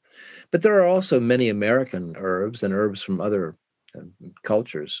another. But there are also many American herbs and herbs from other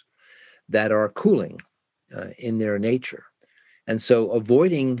cultures that are cooling in their nature. And so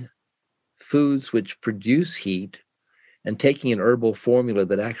avoiding foods which produce heat and taking an herbal formula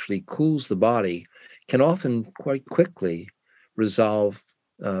that actually cools the body can often quite quickly resolve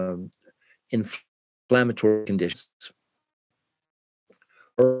inflammatory conditions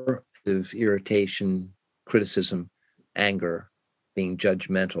or of irritation, criticism, anger, being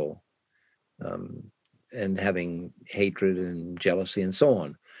judgmental, and having hatred and jealousy and so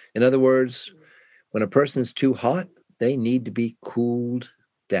on. In other words, when a person's too hot, they need to be cooled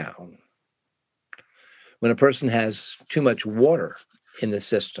down. When a person has too much water in the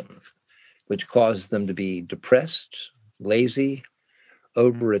system, which causes them to be depressed, lazy,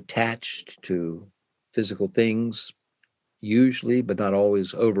 over-attached to physical things, usually, but not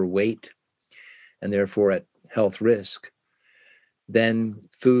always overweight, and therefore at health risk, then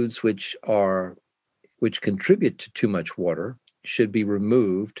foods which contribute to too much water should be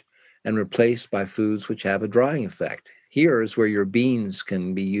removed and replaced by foods which have a drying effect. Here is where your beans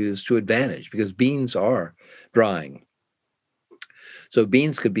can be used to advantage, because beans are drying. So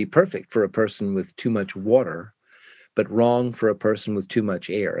beans could be perfect for a person with too much water, but wrong for a person with too much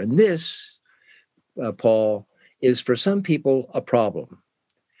air. And this, Paul, is for some people a problem.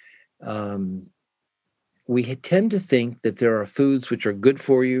 We tend to think that there are foods which are good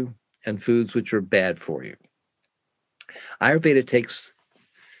for you and foods which are bad for you. Ayurveda takes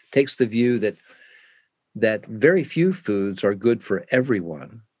the view that very few foods are good for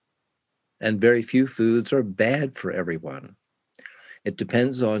everyone, and very few foods are bad for everyone. It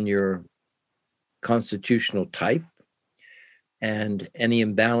depends on your constitutional type and any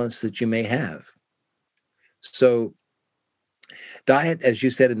imbalance that you may have. So diet, as you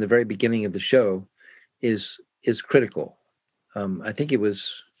said in the very beginning of the show, is critical. I think it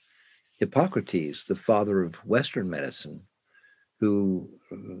was Hippocrates, the father of Western medicine, who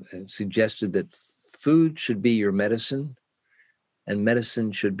suggested that food should be your medicine and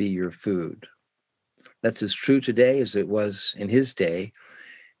medicine should be your food. That's as true today as it was in his day,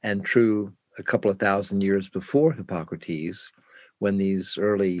 and true a couple of thousand years before Hippocrates, when these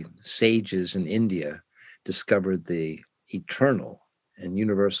early sages in India discovered the eternal and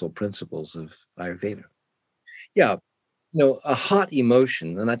universal principles of Ayurveda. Yeah, a hot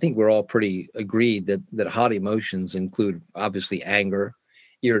emotion, and I think we're all pretty agreed that hot emotions include obviously anger,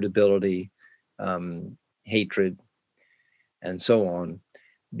 irritability, hatred, and so on.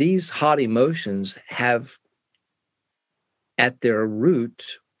 These hot emotions have at their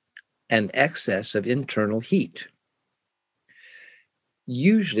root an excess of internal heat.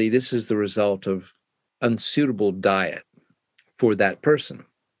 Usually, this is the result of unsuitable diet for that person.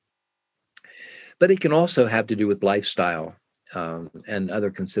 But it can also have to do with lifestyle and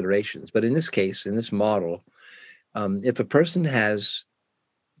other considerations. But in this case, in this model, if a person has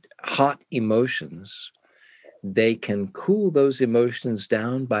hot emotions, they can cool those emotions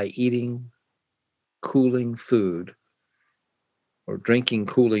down by eating cooling food or drinking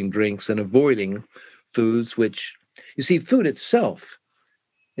cooling drinks and avoiding foods which, you see, food itself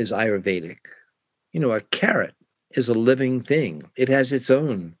is Ayurvedic. A carrot is a living thing. It has its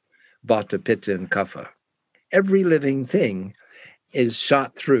own vata, pitta, and kapha. Every living thing is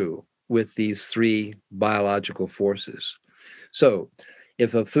shot through with these three biological forces. So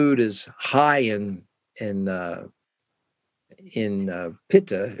if a food is high in pitta,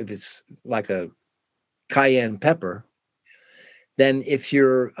 if it's like a cayenne pepper, then if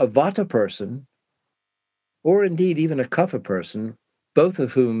you're a vata person, or indeed even a kapha person, both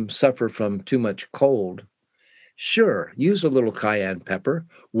of whom suffer from too much cold, sure, use a little cayenne pepper,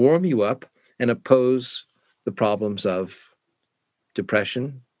 warm you up, and oppose the problems of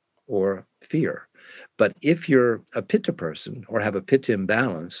depression or fear. But if you're a pitta person or have a pitta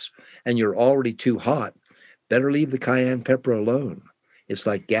imbalance and you're already too hot, better leave the cayenne pepper alone. It's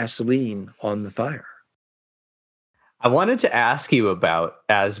like gasoline on the fire. I wanted to ask you about,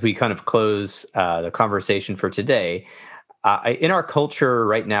 as we kind of close the conversation for today, in our culture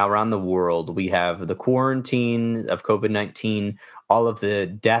right now around the world, we have the quarantine of COVID-19, all of the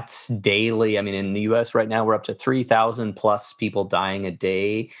deaths daily. I mean, in the US right now, we're up to 3,000 plus people dying a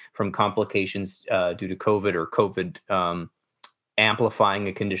day from complications due to COVID, or COVID amplifying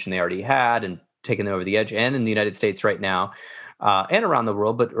a condition they already had and taking them over the edge. And in the United States right now, and around the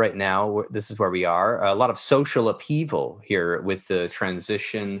world, but right now, this is where we are. A lot of social upheaval here with the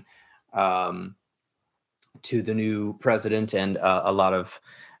transition to the new president, and a lot of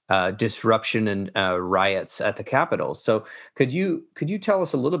disruption and riots at the Capitol. So, could you tell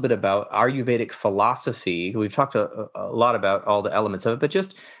us a little bit about Ayurvedic philosophy? We've talked a lot about all the elements of it, but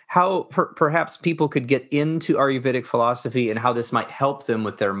just how perhaps people could get into Ayurvedic philosophy and how this might help them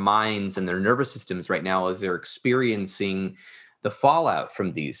with their minds and their nervous systems right now as they're experiencing the fallout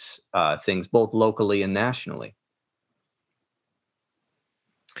from these things, both locally and nationally.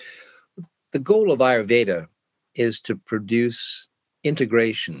 The goal of Ayurveda is to produce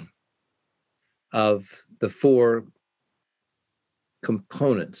integration of the four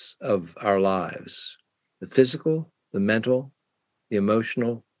components of our lives: the physical, the mental, the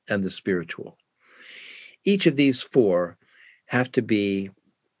emotional, and the spiritual. Each of these four have to be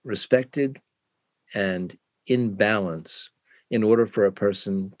respected and in balance in order for a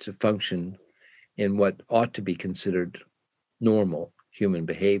person to function in what ought to be considered normal human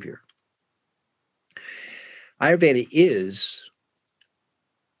behavior. Ayurveda is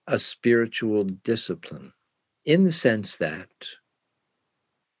a spiritual discipline in the sense that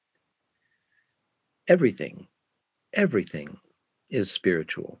everything is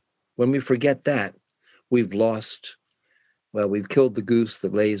spiritual. When we forget that, we've killed the goose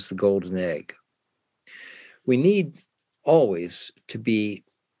that lays the golden egg. We need always to be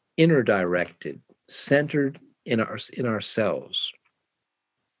inner directed, centered in ourselves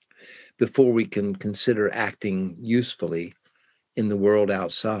before we can consider acting usefully in the world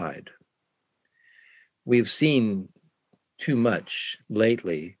outside. We've seen too much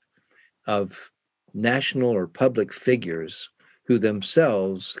lately of national or public figures who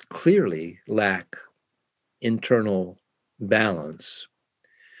themselves clearly lack internal balance,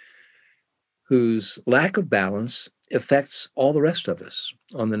 whose lack of balance affects all the rest of us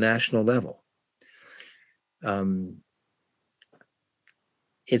on the national level.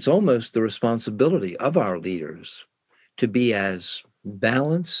 It's almost the responsibility of our leaders to be as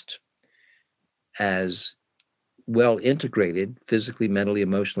balanced, as well integrated physically, mentally,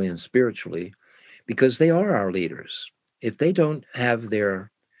 emotionally, and spiritually, because they are our leaders. If they don't have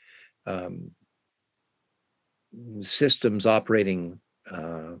their systems operating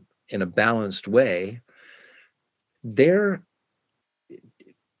in a balanced way, their,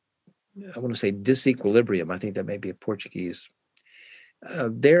 I want to say disequilibrium, I think that may be a Portuguese,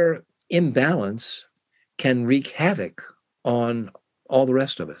 their imbalance can wreak havoc on all the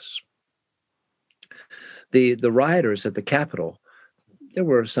rest of us. The rioters at the Capitol, there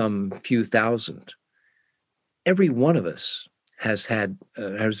were some few thousand. Every one of us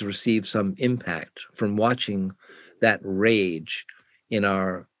has received some impact from watching that rage in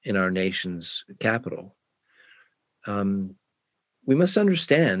our nation's capital. We must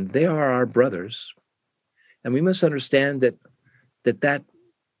understand they are our brothers, and we must understand that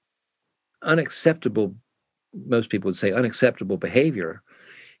unacceptable, most people would say unacceptable behavior,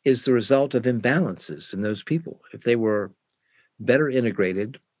 is the result of imbalances in those people. If they were better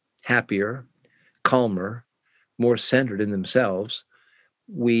integrated, happier, calmer, more centered in themselves,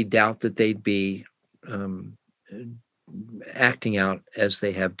 we doubt that they'd be acting out as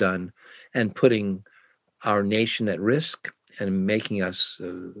they have done and putting our nation at risk and making us,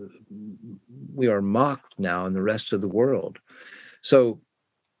 we are mocked now in the rest of the world. So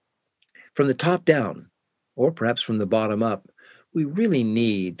from the top down, or perhaps from the bottom up, we really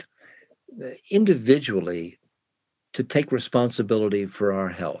need individually to take responsibility for our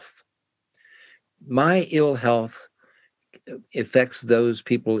health. My ill health affects those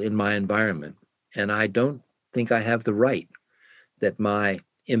people in my environment, and I don't think I have the right that my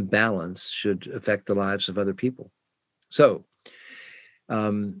imbalance should affect the lives of other people. So,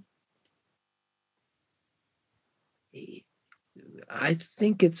 I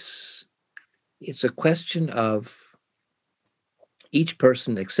think it's a question of each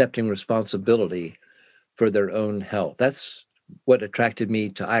person accepting responsibility for their own health. That's what attracted me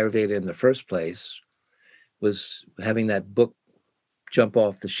to Ayurveda in the first place, was having that book jump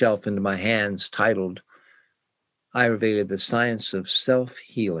off the shelf into my hands titled Ayurveda, the Science of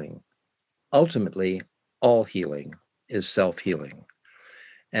Self-Healing. Ultimately, all healing is self-healing.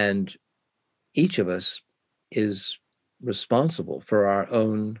 And each of us is responsible for our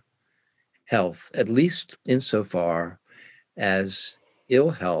own health, at least insofar as ill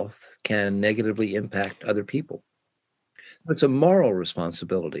health can negatively impact other people. It's a moral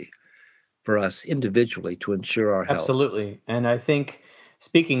responsibility for us individually to ensure our health. Absolutely. And I think,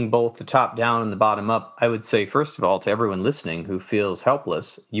 speaking both the top down and the bottom up, I would say, first of all, to everyone listening who feels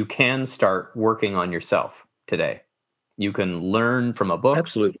helpless, you can start working on yourself today. You can learn from a book.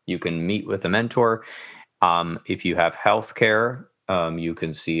 Absolutely. You can meet with a mentor. If you have health care, you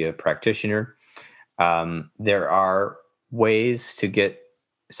can see a practitioner. There are ways to get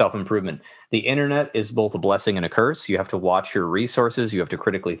self-improvement. The internet is both a blessing and a curse. You have to watch your resources. You have to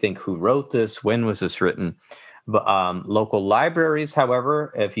critically think, who wrote this? When was this written? But local libraries,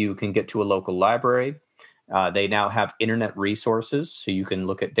 however, if you can get to a local library, they now have internet resources. So you can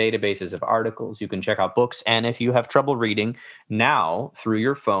look at databases of articles. You can check out books. And if you have trouble reading, now through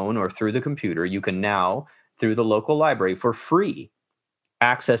your phone or through the computer, you can now, through the local library for free,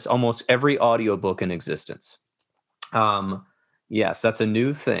 access almost every audiobook in existence. Yes, that's a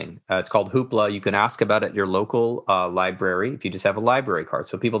new thing. It's called Hoopla. You can ask about it at your local library if you just have a library card.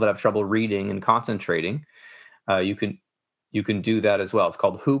 So people that have trouble reading and concentrating, you can do that as well. It's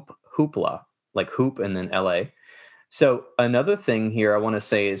called Hoopla, like hoop and then LA. So another thing here I want to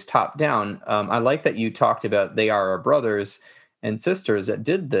say is top down. I like that you talked about they are our brothers and sisters that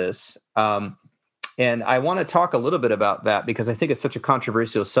did this. And I want to talk a little bit about that because I think it's such a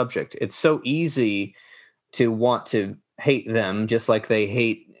controversial subject. It's so easy to want to hate them just like they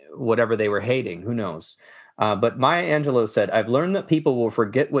hate whatever they were hating. Who knows? But Maya Angelou said, I've learned that people will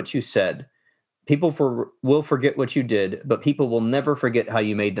forget what you said. Will forget what you did, but people will never forget how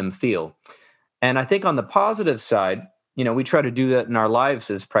you made them feel. And I think on the positive side, we try to do that in our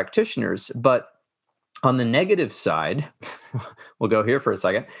lives as practitioners. But on the negative side, we'll go here for a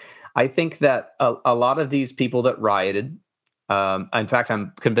second. I think that a lot of these people that rioted, in fact,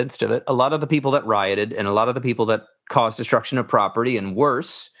 I'm convinced of it, a lot of the people that rioted and a lot of the people that caused destruction of property and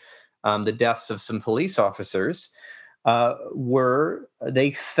worse, the deaths of some police officers,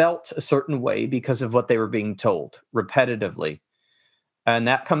 they felt a certain way because of what they were being told repetitively. And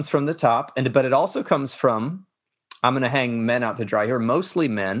that comes from the top. But it also comes from, I'm going to hang men out to dry here, mostly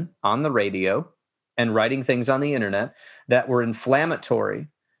men on the radio and writing things on the internet that were inflammatory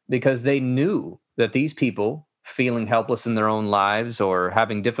because they knew that these people feeling helpless in their own lives or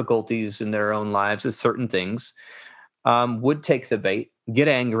having difficulties in their own lives with certain things would take the bait, get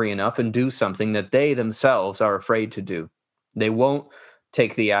angry enough and do something that they themselves are afraid to do. They won't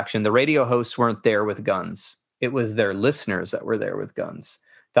take the action. The radio hosts weren't there with guns. It was their listeners that were there with guns.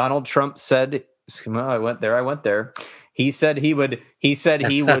 Donald Trump said, well, I went there. He said he would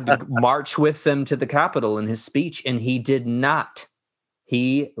march with them to the Capitol in his speech, and he did not.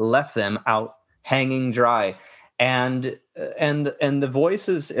 He left them out hanging dry. And the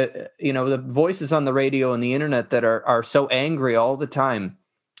voices, the voices on the radio and the internet that are so angry all the time,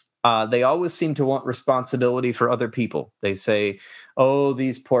 they always seem to want responsibility for other people. They say, oh,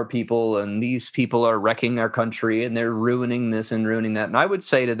 these poor people and these people are wrecking our country and they're ruining this and ruining that. And I would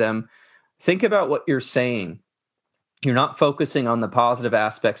say to them, think about what you're saying. You're not focusing on the positive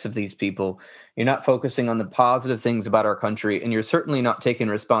aspects of these people. You're not focusing on the positive things about our country. And you're certainly not taking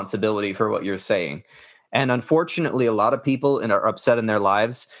responsibility for what you're saying. And unfortunately, a lot of people are upset in their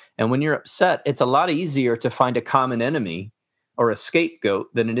lives. And when you're upset, it's a lot easier to find a common enemy or a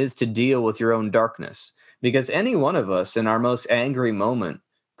scapegoat than it is to deal with your own darkness. Because any one of us in our most angry moment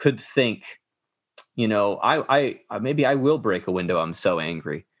could think, I maybe I will break a window. I'm so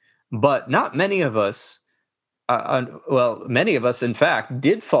angry. But not many of us, many of us, in fact,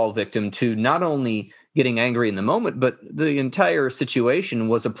 did fall victim to not only getting angry in the moment, but the entire situation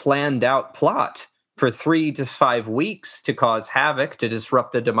was a planned out plot for 3 to 5 weeks to cause havoc, to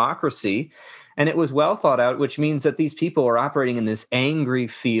disrupt the democracy. And it was well thought out, which means that these people are operating in this angry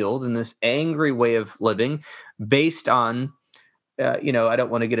field, in this angry way of living based on, I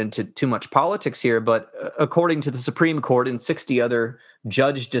don't want to get into too much politics here, but according to the Supreme Court and 60 other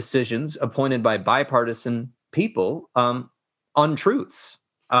judge decisions appointed by bipartisan people, untruths.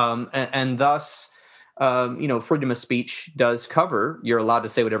 And thus, freedom of speech does cover, you're allowed to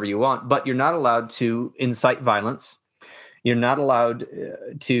say whatever you want, but you're not allowed to incite violence. You're not allowed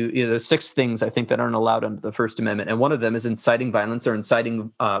to, there's 6 things I think that aren't allowed under the First Amendment. And one of them is inciting violence or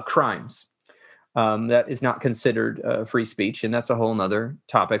inciting crimes. That is not considered free speech. And that's a whole nother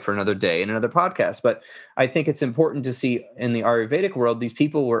topic for another day and another podcast. But I think it's important to see in the Ayurvedic world, these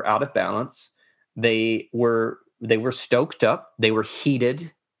people were out of balance. They were stoked up. They were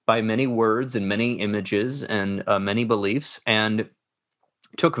heated by many words and many images and many beliefs, and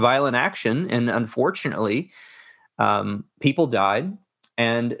took violent action. And unfortunately, people died.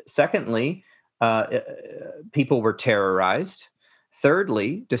 And secondly, people were terrorized.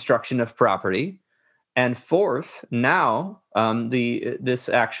 Thirdly, destruction of property. And fourth, now this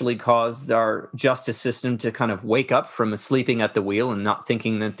actually caused our justice system to kind of wake up from sleeping at the wheel and not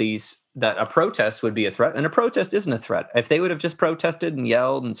thinking that a protest would be a threat. And a protest isn't a threat. If they would have just protested and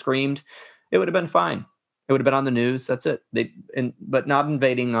yelled and screamed, it would have been fine. It would have been on the news. That's it. But not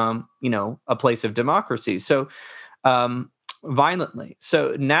invading, a place of democracy. So violently.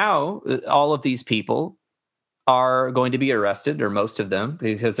 So now all of these people are going to be arrested, or most of them,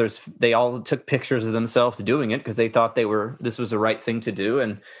 because they all took pictures of themselves doing it because they thought this was the right thing to do.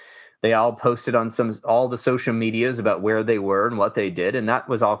 And they all posted on all the social medias about where they were and what they did. And that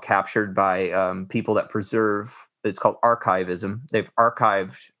was all captured by people that preserve, it's called archivism. They've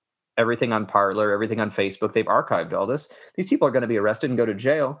archived everything on Parler, everything on Facebook. They've archived all this. These people are going to be arrested and go to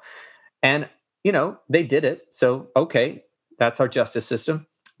jail. And, they did it. So, okay, that's our justice system.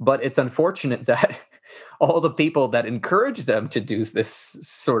 But it's unfortunate that all the people that encourage them to do this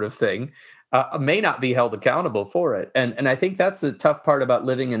sort of thing may not be held accountable for it. And I think that's the tough part about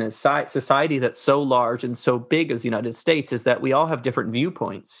living in a society that's so large and so big as the United States, is that we all have different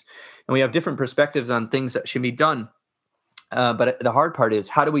viewpoints and we have different perspectives on things that should be done. But the hard part is,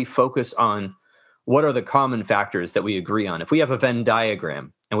 how do we focus on what are the common factors that we agree on? If we have a Venn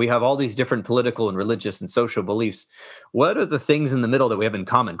diagram and we have all these different political and religious and social beliefs, what are the things in the middle that we have in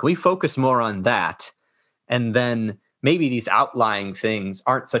common? Can we focus more on that? And then maybe these outlying things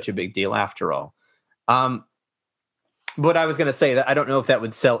aren't such a big deal after all. What I was going to say, that I don't know if that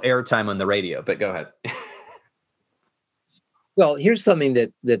would sell airtime on the radio, but go ahead. Well, here's something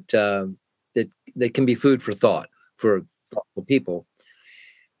that can be food for thought for thoughtful people.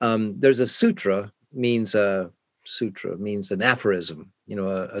 There's a sutra means an aphorism,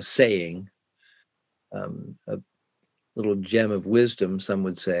 a saying, a little gem of wisdom, some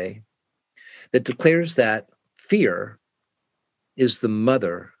would say, that declares that fear is the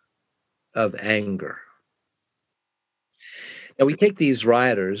mother of anger. Now, we take these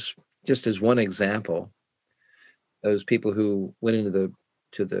rioters just as one example, those people who went into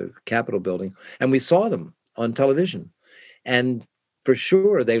the Capitol building, and we saw them on television. And for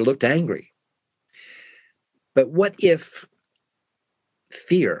sure, they looked angry. But what if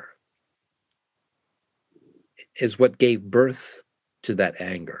fear is what gave birth to that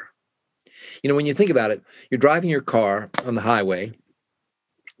anger? When you think about it, you're driving your car on the highway,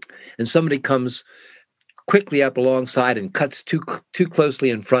 and somebody comes quickly up alongside and cuts too closely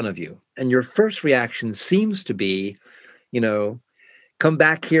in front of you. And your first reaction seems to be, come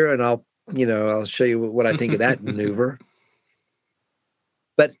back here and I'll show you what I think of that maneuver.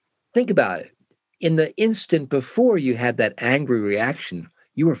 But think about it. In the instant before you had that angry reaction,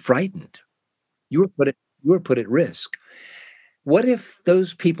 you were frightened. You were put at risk. What if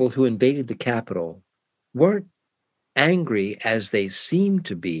those people who invaded the Capitol weren't angry as they seemed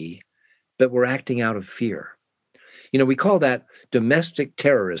to be, but were acting out of fear? We call that domestic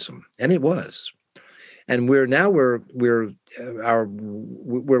terrorism, and it was. And we're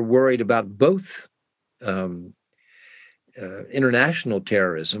worried about both international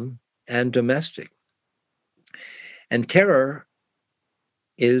terrorism and domestic. And terror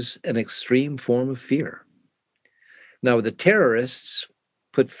is an extreme form of fear. Now, the terrorists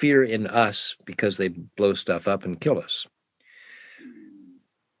put fear in us because they blow stuff up and kill us.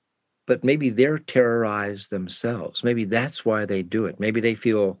 But maybe they're terrorized themselves. Maybe that's why they do it. Maybe they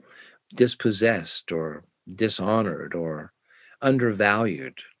feel dispossessed or dishonored or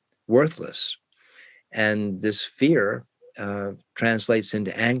undervalued, worthless. And this fear translates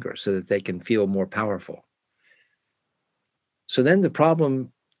into anger so that they can feel more powerful. So then the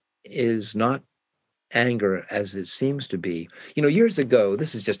problem is not anger as it seems to be. Years ago,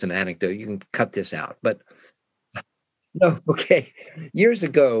 this is just an anecdote, you can cut this out, but no, okay. Years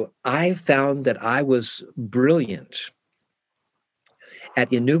ago, I found that I was brilliant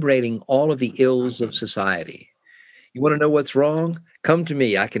at enumerating all of the ills of society. You want to know what's wrong? Come to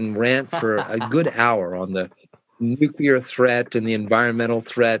me. I can rant for a good hour on the nuclear threat and the environmental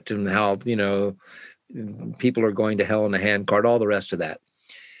threat and how, people are going to hell in a handcart, all the rest of that.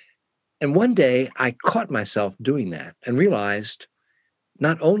 And one day I caught myself doing that and realized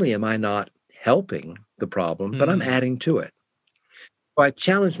not only am I not helping the problem, but I'm adding to it. So I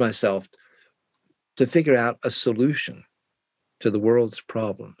challenged myself to figure out a solution to the world's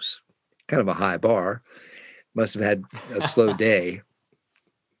problems. Kind of a high bar. Must have had a slow day.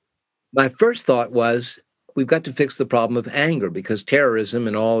 My first thought was, we've got to fix the problem of anger, because terrorism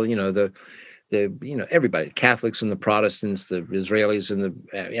and all, everybody, Catholics and the Protestants, the Israelis and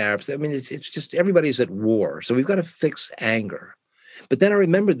the Arabs, it's just everybody's at war. So we've got to fix anger. But then I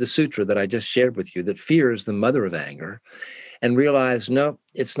remembered the sutra that I just shared with you, that fear is the mother of anger, and realized, no,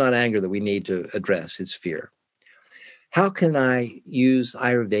 it's not anger that we need to address, it's fear. How can I use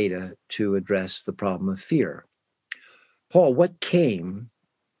Ayurveda to address the problem of fear? Paul, what came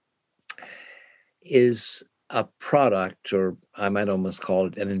is a product, or I might almost call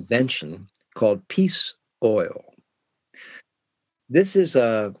it an invention, called peace oil. This is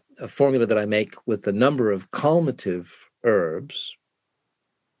a formula that I make with a number of calmative herbs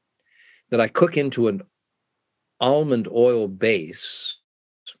that I cook into an almond oil base.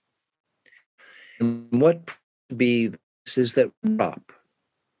 And what be this is that drop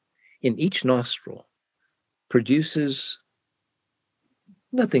in each nostril produces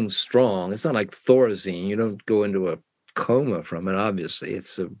nothing strong. It's not like Thorazine. You don't go into a coma from it, obviously.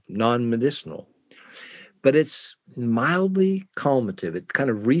 It's a non-medicinal. But it's mildly calmative. It kind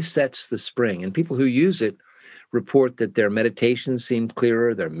of resets the spring. And people who use it report that their meditations seem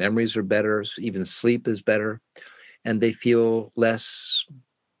clearer, their memories are better, even sleep is better, and they feel less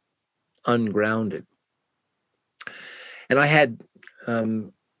ungrounded. And I had, I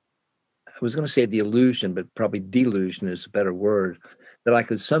was going to say the illusion, but probably delusion is a better word, that I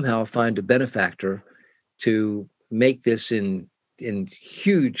could somehow find a benefactor to make this in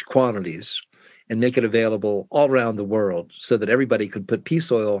huge quantities and make it available all around the world so that everybody could put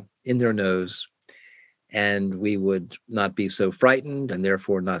peace oil in their nose, and we would not be so frightened and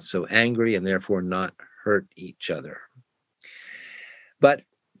therefore not so angry and therefore not hurt each other. But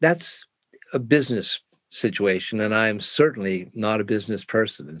that's a business situation, and I am certainly not a business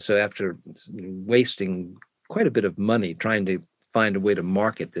person. And so after wasting quite a bit of money trying to find a way to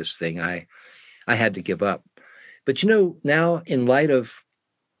market this thing, I had to give up. But now in light of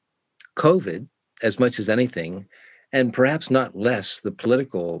COVID, as much as anything, and perhaps not less the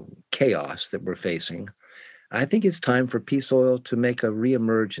political chaos that we're facing, I think it's time for peace oil to make a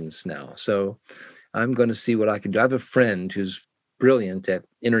reemergence now. So I'm going to see what I can do. I have a friend who's brilliant at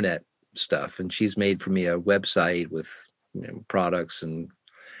internet stuff, and she's made for me a website with products and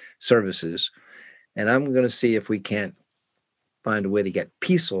services. And I'm going to see if we can't find a way to get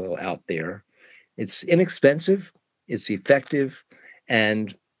peace oil out there. It's inexpensive, it's effective,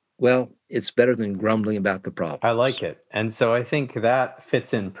 and well, it's better than grumbling about the problem. I like it. And so I think that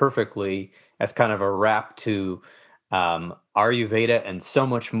fits in perfectly as kind of a wrap to Ayurveda and so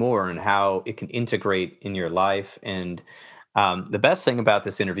much more, and how it can integrate in your life. And the best thing about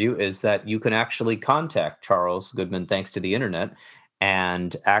this interview is that you can actually contact Charles Goodman, thanks to the internet,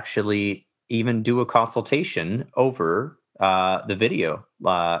 and actually even do a consultation over the video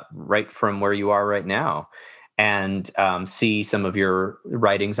right from where you are right now, and see some of your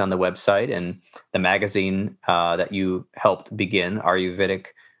writings on the website and the magazine that you helped begin, Ayurvedic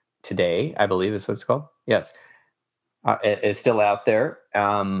Today, I believe is what it's called. Yes, it's still out there.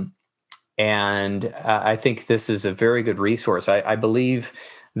 And I think this is a very good resource. I believe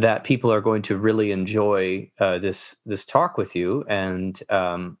that people are going to really enjoy this talk with you, and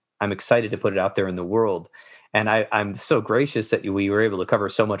I'm excited to put it out there in the world. And I'm so gracious that we were able to cover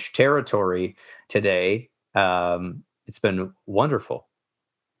so much territory today. It's been wonderful.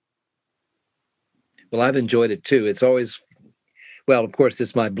 Well, I've enjoyed it too. It's always, well, of course,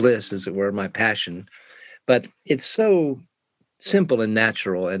 it's my bliss, as it were, my passion. But it's so simple and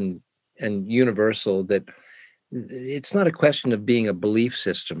natural and universal that it's not a question of being a belief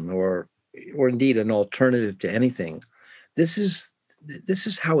system or indeed an alternative to anything. This is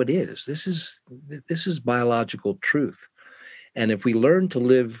how it is. This is biological truth. And if we learn to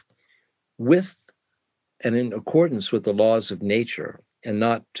live with and in accordance with the laws of nature and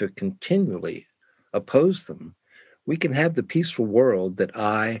not to continually oppose them, we can have the peaceful world that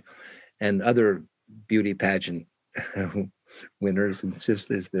I and other beauty pageant winners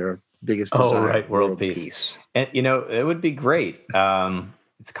insist is their biggest desire. Oh, right, world peace. And it would be great.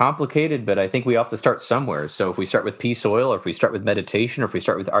 It's complicated, but I think we have to start somewhere. So if we start with peace oil, or if we start with meditation, or if we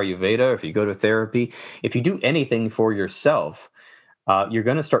start with Ayurveda, or if you go to therapy, if you do anything for yourself, you're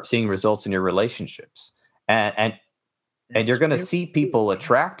going to start seeing results in your relationships. And you're going to see people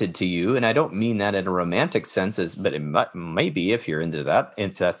attracted to you. And I don't mean that in a romantic sense, but it may be if you're into that,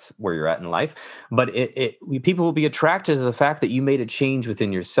 if that's where you're at in life. But people will be attracted to the fact that you made a change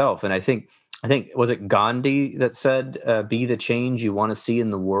within yourself. And I think, was it Gandhi that said, be the change you want to see in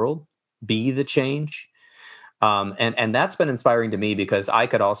the world? Be the change. And that's been inspiring to me, because I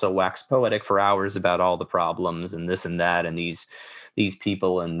could also wax poetic for hours about all the problems and this and that and these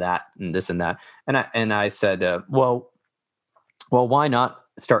people and that and this and that. And I said, well, why not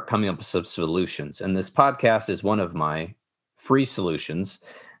start coming up with some solutions? And this podcast is one of my free solutions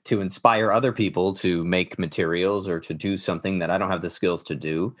to inspire other people to make materials or to do something that I don't have the skills to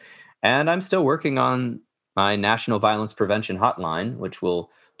do. And I'm still working on my National Violence Prevention Hotline, which we'll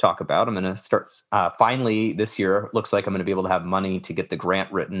talk about. I'm going to start finally this year. Looks like I'm going to be able to have money to get the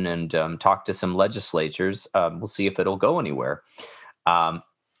grant written and talk to some legislatures. We'll see if it'll go anywhere. But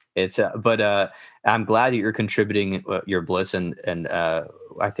I'm glad that you're contributing your bliss, and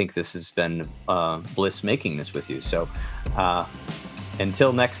I think this has been bliss making this with you. So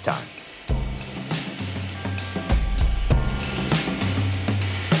until next time.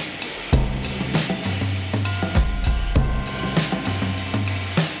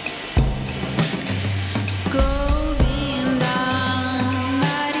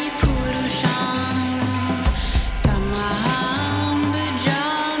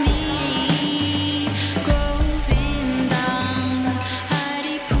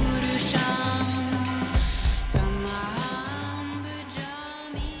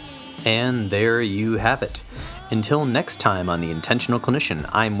 And there you have it. Until next time on The Intentional Clinician,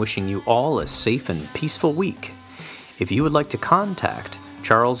 I'm wishing you all a safe and peaceful week. If you would like to contact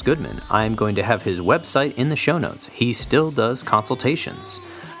Charles Goodman, I'm going to have his website in the show notes. He still does consultations.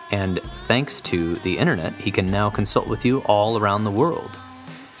 And thanks to the internet, he can now consult with you all around the world.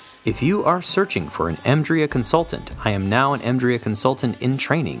 If you are searching for an EMDRIA consultant, I am now an EMDRIA consultant in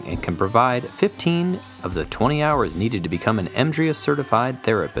training and can provide 15 of the 20 hours needed to become an EMDRIA certified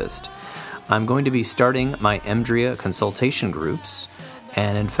therapist. I'm going to be starting my EMDRIA consultation groups,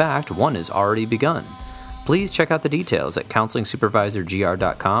 and in fact, one has already begun. Please check out the details at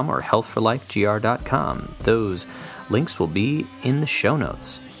counselingsupervisorgr.com or healthforlifegr.com. Those links will be in the show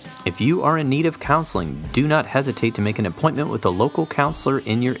notes. If you are in need of counseling, do not hesitate to make an appointment with a local counselor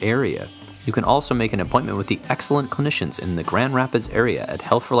in your area. You can also make an appointment with the excellent clinicians in the Grand Rapids area at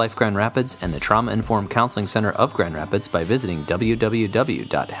Health for Life Grand Rapids and the Trauma Informed Counseling Center of Grand Rapids by visiting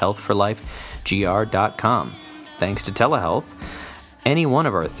www.healthforlifegr.com. Thanks to telehealth, any one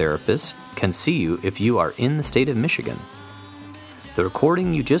of our therapists can see you if you are in the state of Michigan. The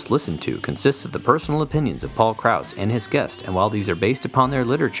recording you just listened to consists of the personal opinions of Paul Krauss and his guest, and while these are based upon their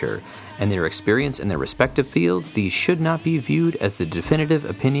literature and their experience in their respective fields, these should not be viewed as the definitive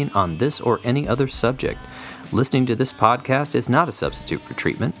opinion on this or any other subject. Listening to this podcast is not a substitute for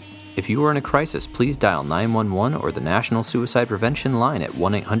treatment. If you are in a crisis, please dial 911 or the National Suicide Prevention Line at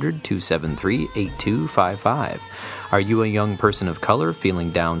 1-800-273-8255. Are you a young person of color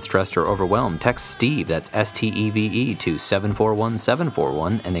feeling down, stressed, or overwhelmed? Text STEVE, that's STEVE, to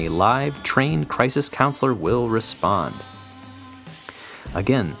 741-741, and a live, trained crisis counselor will respond.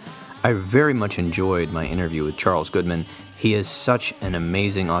 Again, I very much enjoyed my interview with Charles Goodman. He is such an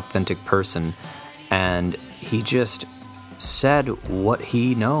amazing, authentic person, and he just said what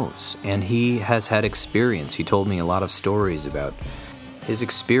he knows, and he has had experience. He told me a lot of stories about his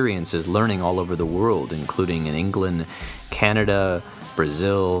experiences learning all over the world, including in England, Canada,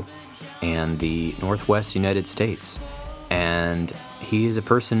 Brazil, and the Northwest United States. And he is a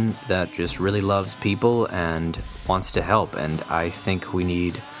person that just really loves people and wants to help, and I think we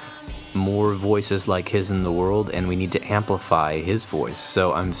need more voices like his in the world, and we need to amplify his voice.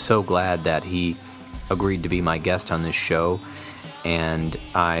 So I'm so glad that he agreed to be my guest on this show, and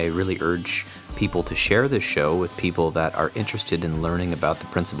I really urge people to share this show with people that are interested in learning about the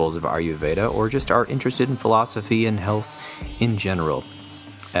principles of Ayurveda or just are interested in philosophy and health in general.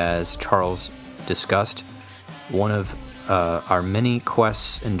 As Charles discussed, one of our many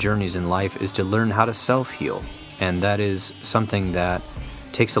quests and journeys in life is to learn how to self-heal, and that is something that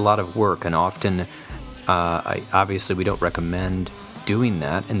takes a lot of work, and often obviously we don't recommend doing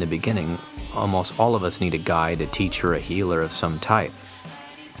that in the beginning. Almost all of us need a guide, a teacher, a healer of some type.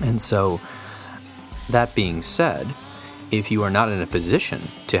 And so, that being said, if you are not in a position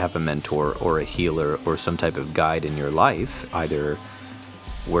to have a mentor or a healer or some type of guide in your life, either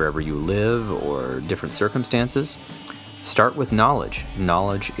wherever you live or different circumstances, start with knowledge.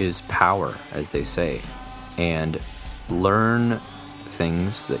 Knowledge is power, as they say. And learn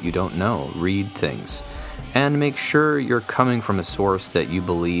things that you don't know. Read things. And make sure you're coming from a source that you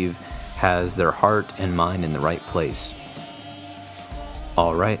believe has their heart and mind in the right place.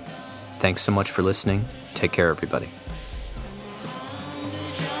 All right. Thanks so much for listening. Take care, everybody.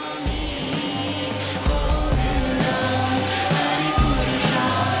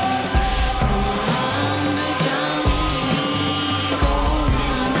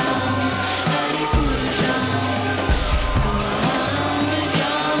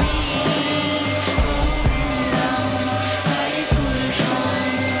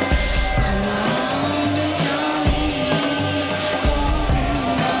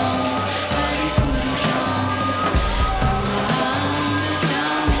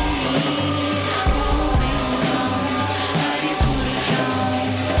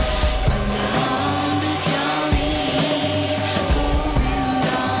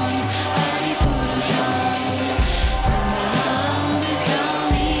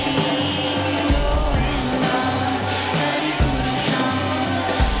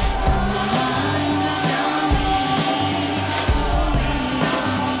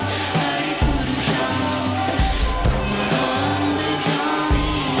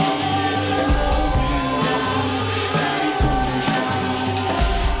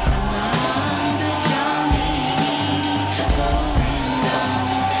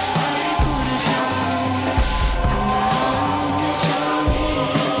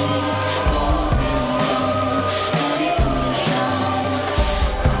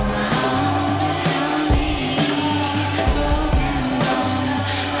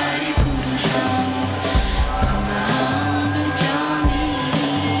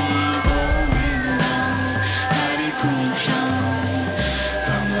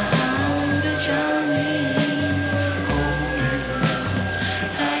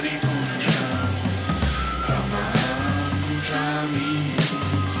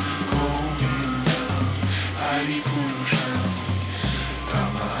 Hari Purusha,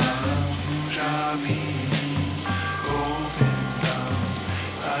 Tamaha.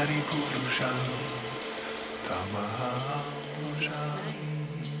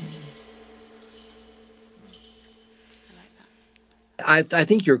 I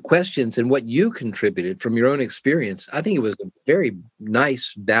think your questions and what you contributed from your own experience, I think it was a very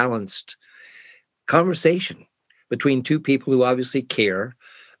nice, balanced conversation between two people who obviously care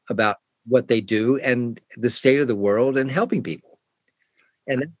about what they do and the state of the world and helping people.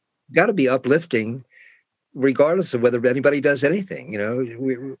 And it's got to be uplifting, regardless of whether anybody does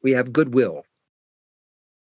anything. We have goodwill.